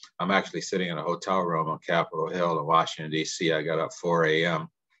that. I'm actually sitting in a hotel room on Capitol Hill in Washington, D.C. I got up 4 a.m.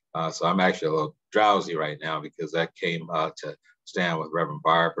 So I'm actually a little drowsy right now because I came to stand with Reverend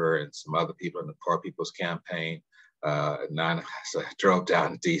Barber and some other people in the Poor People's Campaign. So I drove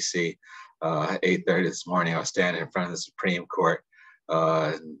down to D.C. 8:30 this morning. I was standing in front of the Supreme Court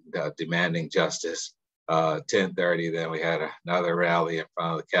demanding justice. 10:30, then we had another rally in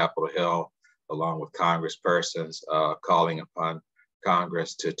front of the Capitol Hill, along with congresspersons calling upon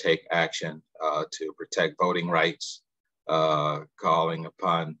Congress to take action to protect voting rights, calling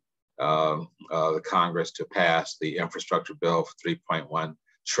upon the Congress to pass the infrastructure bill for $3.1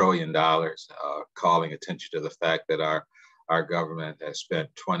 trillion, calling attention to the fact that our government has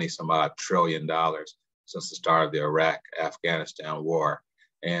spent 20 some odd trillion dollars since the start of the Iraq-Afghanistan war.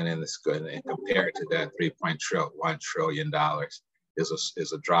 And compared to that, $3.1 trillion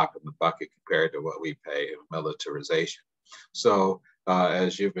is a drop in the bucket compared to what we pay in militarization. So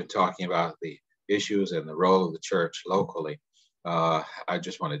as you've been talking about the issues and the role of the church locally, I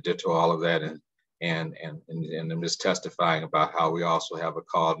just want to ditto all of that and I'm just testifying about how we also have a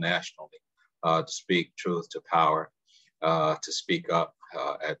call nationally to speak truth to power, to speak up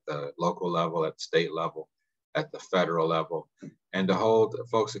at the local level, at the state level, at the federal level, and to hold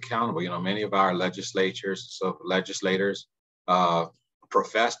folks accountable. You know, many of our legislators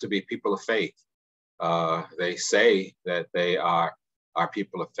profess to be people of faith. They say that they are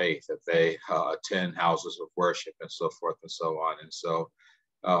people of faith, that they attend houses of worship and so forth and so on. And so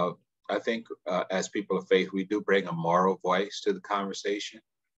I think as people of faith, we do bring a moral voice to the conversation.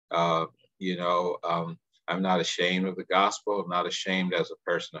 I'm not ashamed of the gospel. I'm not ashamed as a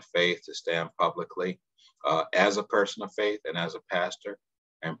person of faith to stand publicly as a person of faith and as a pastor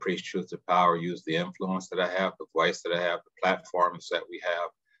and preach truth to power, use the influence that I have, the voice that I have, the platforms that we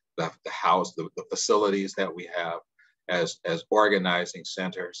have, the house, the facilities that we have as organizing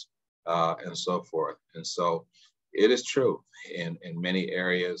centers and so forth. And so it is true in many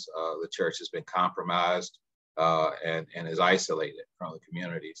areas, the church has been compromised and is isolated from the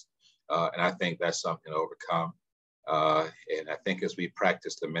communities. And I think that's something to overcome. And I think as we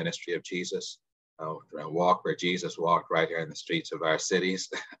practice the ministry of Jesus and walk where Jesus walked right here in the streets of our cities,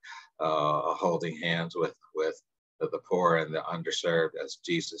 holding hands with the poor and the underserved as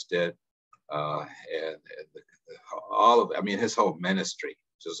Jesus did. His whole ministry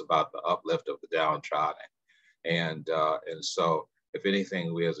is about the uplift of the downtrodden. And so if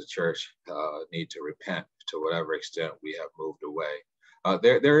anything, we as a church need to repent to whatever extent we have moved away.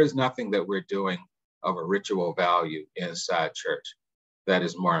 There is nothing that we're doing of a ritual value inside church that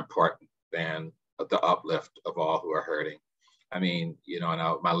is more important than the uplift of all who are hurting. I mean,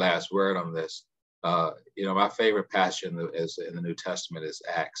 and my last word on this, my favorite passage in the New Testament is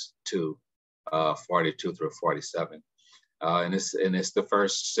Acts 2, 42 through 47. And it's the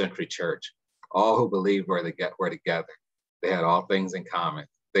first century church. All who believed were together. They had all things in common.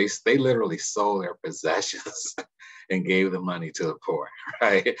 They literally sold their possessions and gave the money to the poor,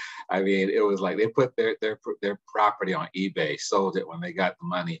 right? I mean, it was like they put their property on eBay, sold it. When they got the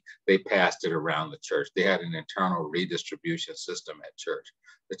money, they passed it around the church. They had an internal redistribution system at church.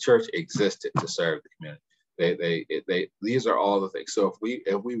 The church existed to serve the community. These are all the things. So if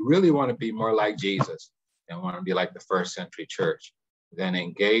we really want to be more like Jesus and want to be like the first century church, then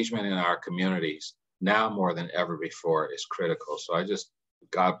engagement in our communities now more than ever before is critical. So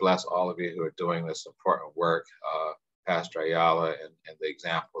God bless all of you who are doing this important work. Pastor Ayala and the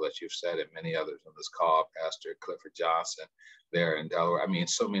example that you've set, and many others on this call, Pastor Clifford Johnson there in Delaware. I mean,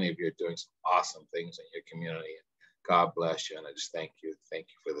 so many of you are doing some awesome things in your community. God bless you. And I just thank you. Thank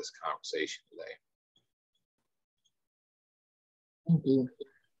you for this conversation today. Thank you.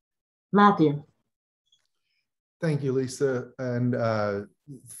 Matthew. Thank you, Lisa. And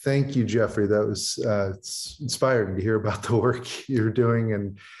thank you, Jeffrey. That was it's inspiring to hear about the work you're doing.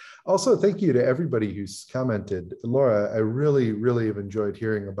 And also thank you to everybody who's commented. Laura, I really, really have enjoyed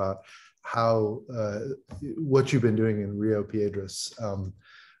hearing about how what you've been doing in Rio Piedras.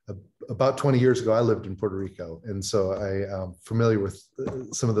 About 20 years ago, I lived in Puerto Rico. And so I'm familiar with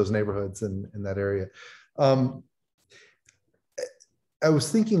some of those neighborhoods in that area. I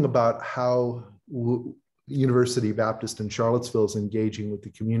was thinking about how University Baptist in Charlottesville is engaging with the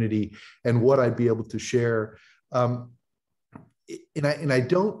community and what I'd be able to share. And I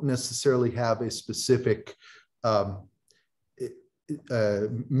don't necessarily have a specific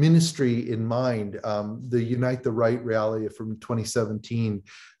ministry in mind. The Unite the Right rally from 2017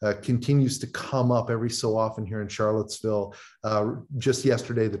 continues to come up every so often here in Charlottesville. Just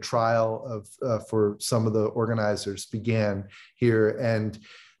yesterday, the trial for some of the organizers began here. And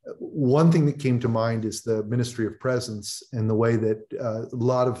one thing that came to mind is the ministry of presence and the way that a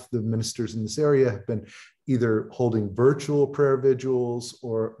lot of the ministers in this area have been either holding virtual prayer vigils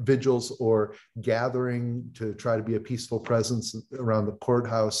or gathering to try to be a peaceful presence around the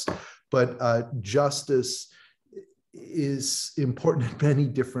courthouse. But justice is important in many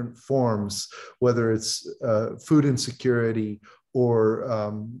different forms, whether it's food insecurity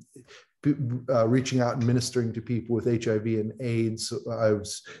or reaching out and ministering to people with HIV and AIDS. I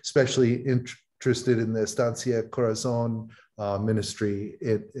was especially interested in the Estancia Corazon ministry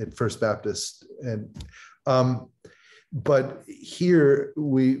at First Baptist. And but here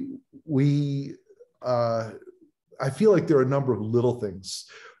I feel like there are a number of little things.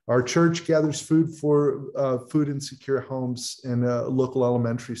 Our church gathers food for food insecure homes in a local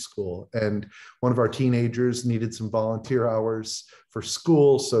elementary school. And one of our teenagers needed some volunteer hours for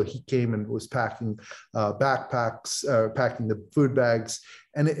school. So he came and was packing backpacks, packing the food bags.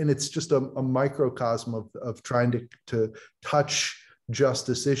 And it's just a microcosm of trying to touch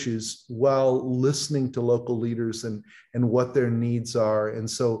justice issues while listening to local leaders and what their needs are. And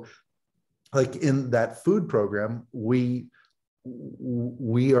so like in that food program, we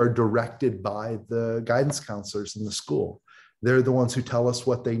are directed by the guidance counselors in the school. They're the ones who tell us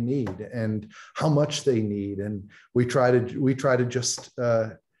what they need and how much they need. And we try to just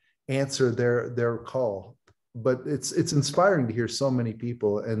answer their call. But it's inspiring to hear so many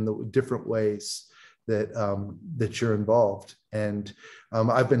people and the different ways that you're involved. And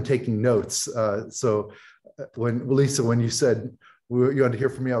I've been taking notes. So when Lisa, when you said you want to hear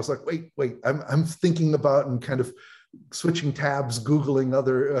from me, I was like, wait, I'm thinking about and kind of switching tabs, Googling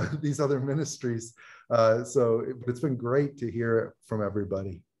these other ministries. But it's been great to hear from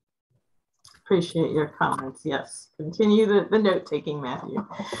everybody. Appreciate your comments. Yes, continue the note taking, Matthew.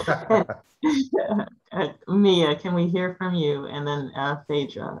 Mia, can we hear from you? And then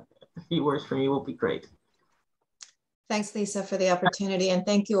Phaedra, a few words from you will be great. Thanks, Lisa, for the opportunity, and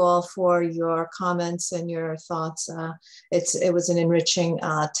thank you all for your comments and your thoughts. It was an enriching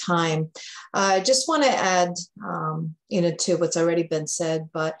time. I just want to add, to what's already been said,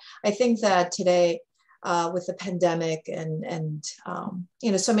 but I think that today, with the pandemic and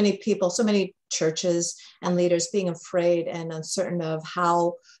so many people, so many churches and leaders being afraid and uncertain of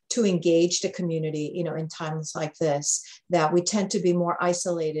how to engage the community, in times like this, that we tend to be more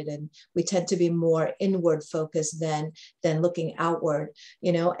isolated and we tend to be more inward focused than looking outward,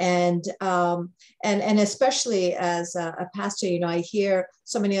 and especially as a pastor, I hear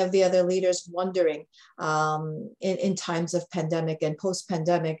so many of the other leaders wondering in times of pandemic and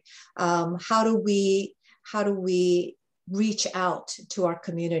post-pandemic, how do we reach out to our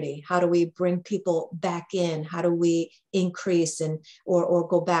community? How do we bring people back in? How do we increase or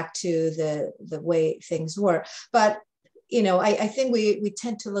go back to the way things were? But, I think we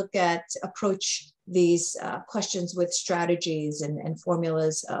tend to approach these questions with strategies and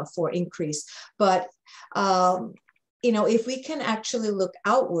formulas for increase. But you know, if we can actually look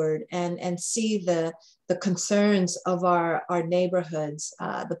outward and see the concerns of our neighborhoods,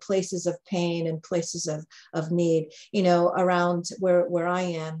 the places of pain and places of need, you know, around where I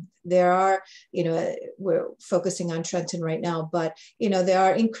am, there are, you know, we're focusing on Trenton right now, but, you know, there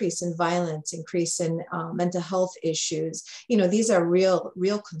are increase in violence, increase in mental health issues. You know, these are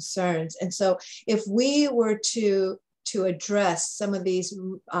real concerns. And so if we were to address some of these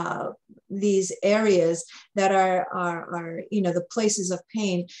areas that are you know, the places of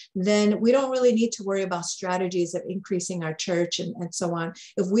pain, then we don't really need to worry about strategies of increasing our church and so on.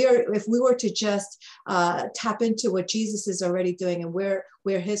 If we were to just tap into what Jesus is already doing and where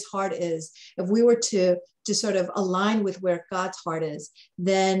his heart is, if we were to sort of align with where God's heart is,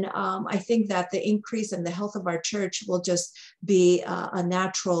 then I think that the increase in the health of our church will just be a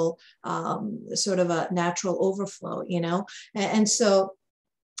natural, sort of a natural overflow, you know? And so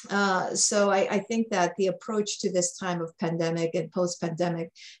I think that the approach to this time of pandemic and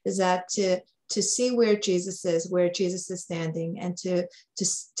post-pandemic is that to see where Jesus is standing, and to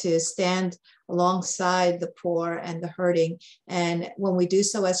stand alongside the poor and the hurting. And when we do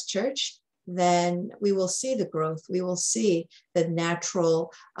so as church, then we will see the growth. We will see the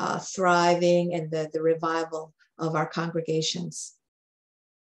natural thriving and the revival of our congregations.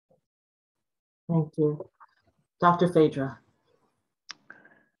 Thank you. Dr. Phaedra.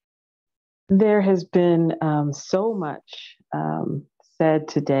 There has been so much said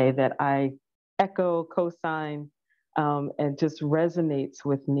today that I echo, co-sign, and just resonates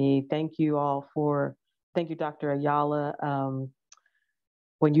with me. Thank you all thank you, Dr. Ayala.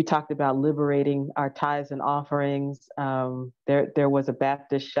 When you talked about liberating our tithes and offerings, there was a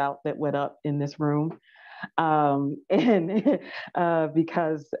Baptist shout that went up in this room. Because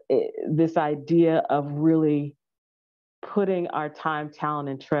this idea of really putting our time, talent,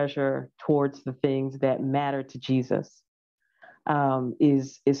 and treasure towards the things that matter to Jesus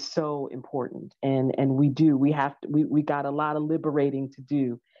is so important. And we got a lot of liberating to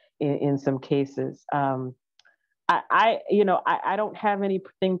do in some cases. I don't have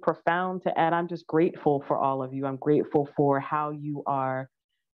anything profound to add. I'm just grateful for all of you. I'm grateful for how you are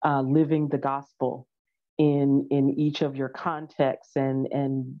living the gospel in each of your contexts,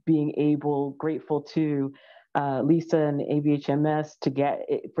 and being grateful to Lisa and ABHMS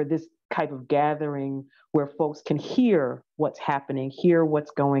for this type of gathering where folks can hear what's happening, hear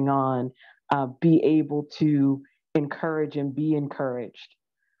what's going on, be able to encourage and be encouraged.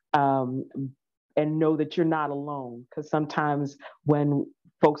 And know that you're not alone, because sometimes when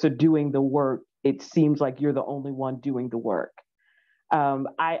folks are doing the work, it seems like you're the only one doing the work.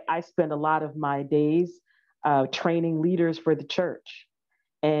 I spend a lot of my days training leaders for the church,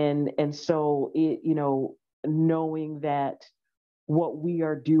 and so knowing that what we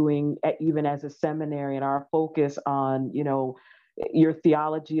are doing, even as a seminary, and our focus on your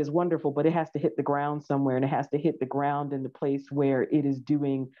theology is wonderful, but it has to hit the ground somewhere, and it has to hit the ground in the place where it is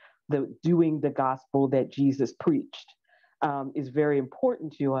doing the gospel that Jesus preached, is very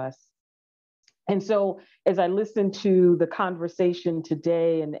important to us. And so as I listen to the conversation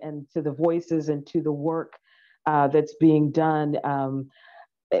today, and to the voices and to the work that's being done,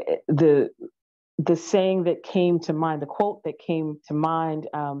 the saying that came to mind, the quote that came to mind,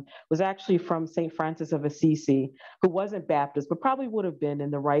 was actually from St. Francis of Assisi, who wasn't Baptist, but probably would have been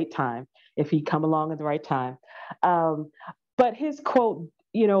in the right time if he'd come along at the right time. But his quote,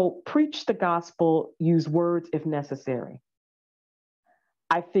 preach the gospel, use words if necessary,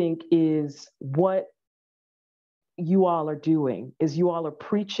 I think is what you all are doing. Is you all are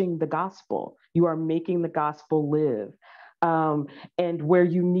preaching the gospel. You are making the gospel live. And where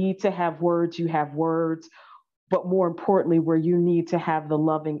you need to have words, you have words. But more importantly, where you need to have the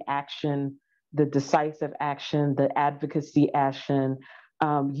loving action, the decisive action, the advocacy action,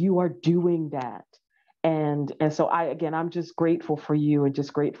 you are doing that. And so I'm just grateful for you, and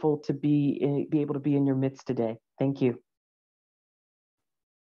just grateful to be able to be in your midst today. Thank you.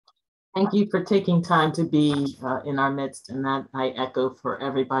 Thank you for taking time to be in our midst, and that I echo for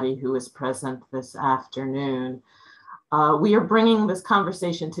everybody who is present this afternoon. We are bringing this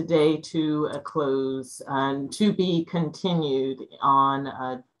conversation today to a close, and to be continued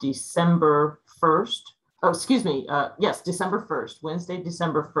on December 1st. Oh, excuse me. Yes, December 1st. Wednesday,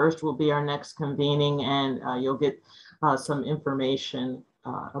 December 1st will be our next convening, and you'll get some information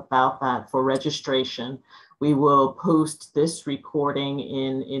about that for registration. We will post this recording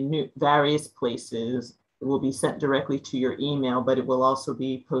in various places. It will be sent directly to your email, but it will also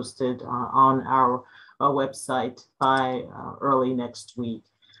be posted on our website by early next week.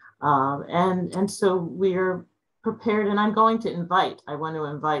 And so we're prepared, and I'm going to invite, I want to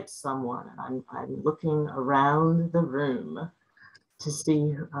invite someone. I'm looking around the room to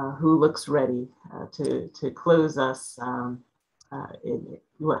see who looks ready to close us in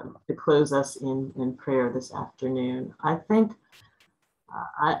prayer this afternoon. I think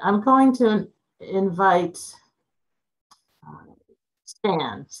I'm going to invite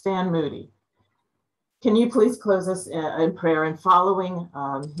Stan Moody. Can you please close us in prayer, and following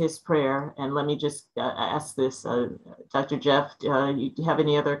his prayer, and let me just ask this, Dr. Jeff, do you have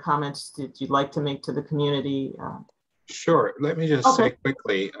any other comments that you'd like to make to the community? Sure. Let me just say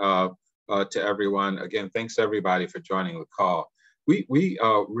quickly to everyone, again, thanks everybody for joining the call. We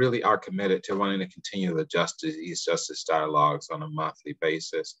really are committed to wanting to continue the East Justice Dialogues on a monthly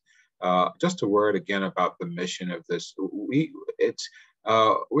basis. Just a word again about the mission of this.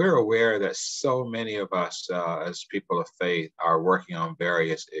 We're aware that so many of us as people of faith are working on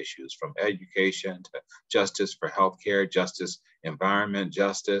various issues, from education to justice for healthcare, justice, environment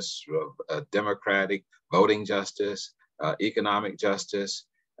justice, democratic voting justice, economic justice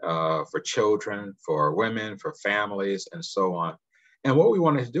for children, for women, for families, and so on. And what we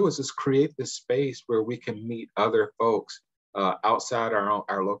wanted to do is just create this space where we can meet other folks outside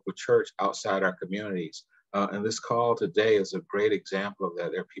our local church, outside our communities. And this call today is a great example of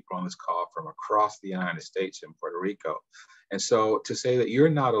that. There are people on this call from across the United States and Puerto Rico. And so to say that you're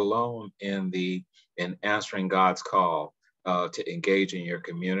not alone in answering God's call to engage in your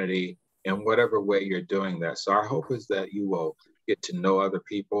community in whatever way you're doing that. So our hope is that you will get to know other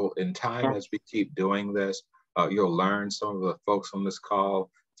people. In time, as we keep doing this, you'll learn some of the folks on this call.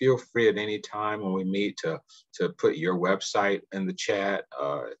 Feel free at any time when we meet to put your website in the chat,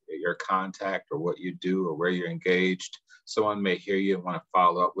 your contact or what you do or where you're engaged. Someone may hear you and want to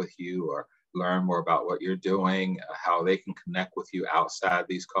follow up with you or learn more about what you're doing, how they can connect with you outside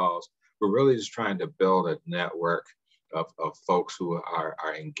these calls. We're really just trying to build a network of folks who are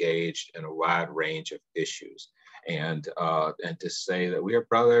engaged in a wide range of issues. And to say that we are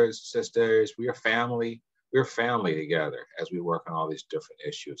brothers, sisters, we are family. We're family together as we work on all these different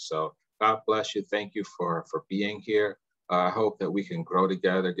issues. So God bless you. Thank you for being here. I hope that we can grow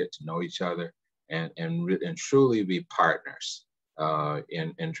together, get to know each other, and truly be partners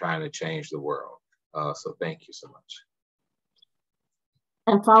in trying to change the world. So thank you so much.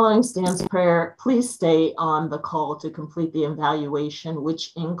 And following Stan's prayer, please stay on the call to complete the evaluation,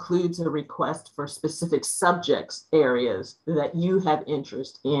 which includes a request for specific subjects, areas that you have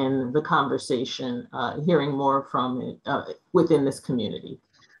interest in the conversation, hearing more from within this community.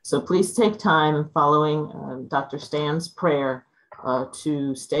 So please take time following Dr. Stan's prayer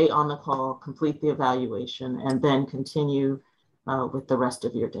to stay on the call, complete the evaluation, and then continue with the rest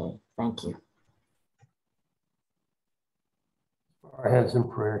of your day. Thank you. Our heads in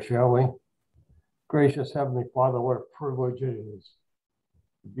prayer, shall we? Gracious Heavenly Father, what a privilege it is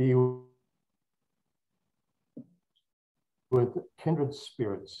to be with kindred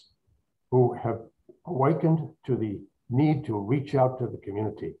spirits who have awakened to the need to reach out to the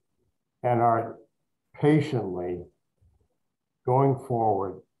community and are patiently going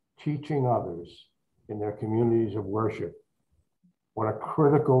forward, teaching others in their communities of worship. What a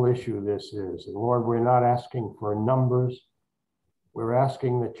critical issue this is. And Lord, we're not asking for numbers. We're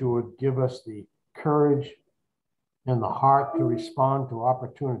asking that you would give us the courage and the heart to respond to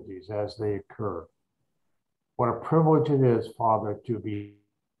opportunities as they occur. What a privilege it is, Father, to be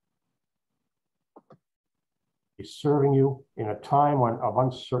serving you in a time of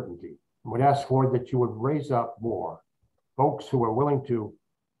uncertainty. And we'd ask, Lord, that you would raise up more folks who are willing to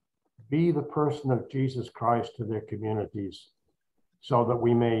be the person of Jesus Christ to their communities so that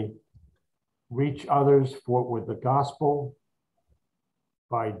we may reach others with the gospel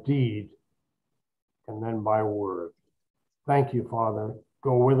by deed and then by word. Thank you, Father.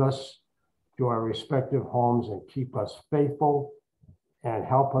 Go with us to our respective homes and keep us faithful and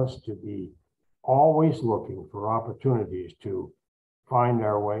help us to be always looking for opportunities to find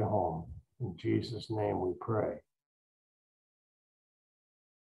our way home. In Jesus' name we pray.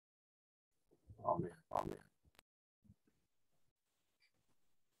 Amen. Amen.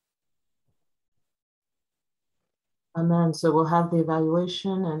 Amen. So we'll have the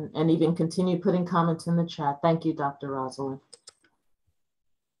evaluation and even continue putting comments in the chat. Thank you, Dr. Rosalind.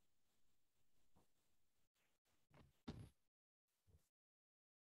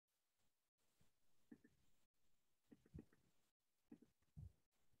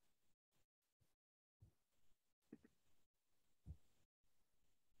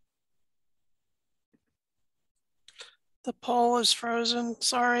 The poll is frozen,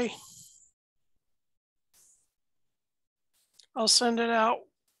 sorry. I'll send it out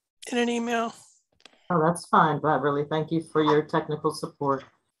in an email. Oh, that's fine, Beverly. Thank you for your technical support.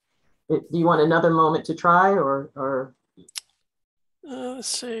 Do you want another moment to try or? Let's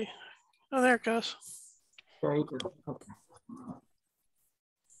see. Oh, there it goes. Very good. Okay.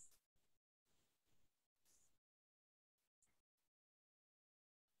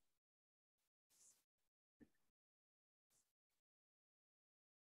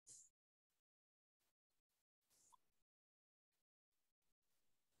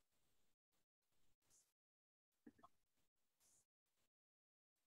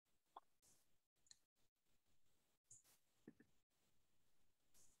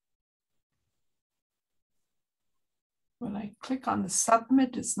 When I click on the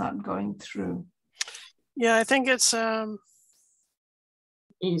submit, it's not going through. Yeah, I think it's You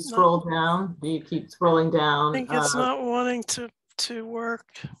scroll down. Do you keep scrolling down? I think it's not wanting to work.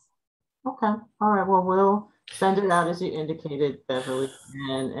 Okay. All right. Well, we'll send it out as you indicated, Beverly.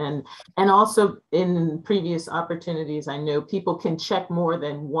 And also in previous opportunities, I know people can check more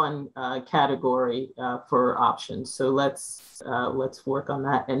than one category for options. So let's work on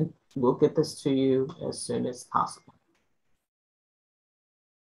that, and we'll get this to you as soon as possible.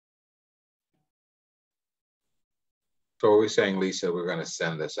 So what we're saying, Lisa, we're going to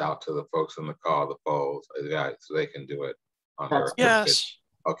send this out to the folks on the call, the polls, so they can do it on their. Yes.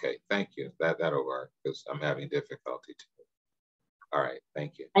 Okay, thank you. That'll work because I'm having difficulty too. All right,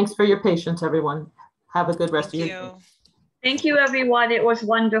 thank you. Thanks for your patience, everyone. Have a good rest of your day. Thank you, everyone. It was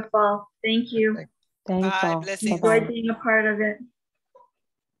wonderful. Thank you. Thanks all. Enjoyed being a part of it.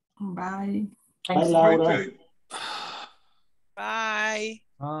 Bye. Thanks. Bye, Laura. Bye.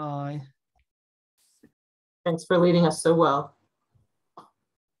 Bye. Thanks for leading us so well.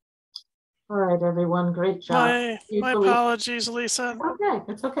 All right, everyone. Great job. My apologies, Lisa. Okay,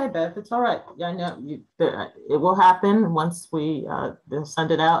 it's okay, Beth. It's all right. Yeah, I know it will happen once we they'll send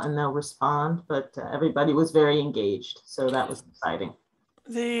it out and they'll respond. But everybody was very engaged, so that was exciting.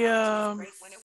 The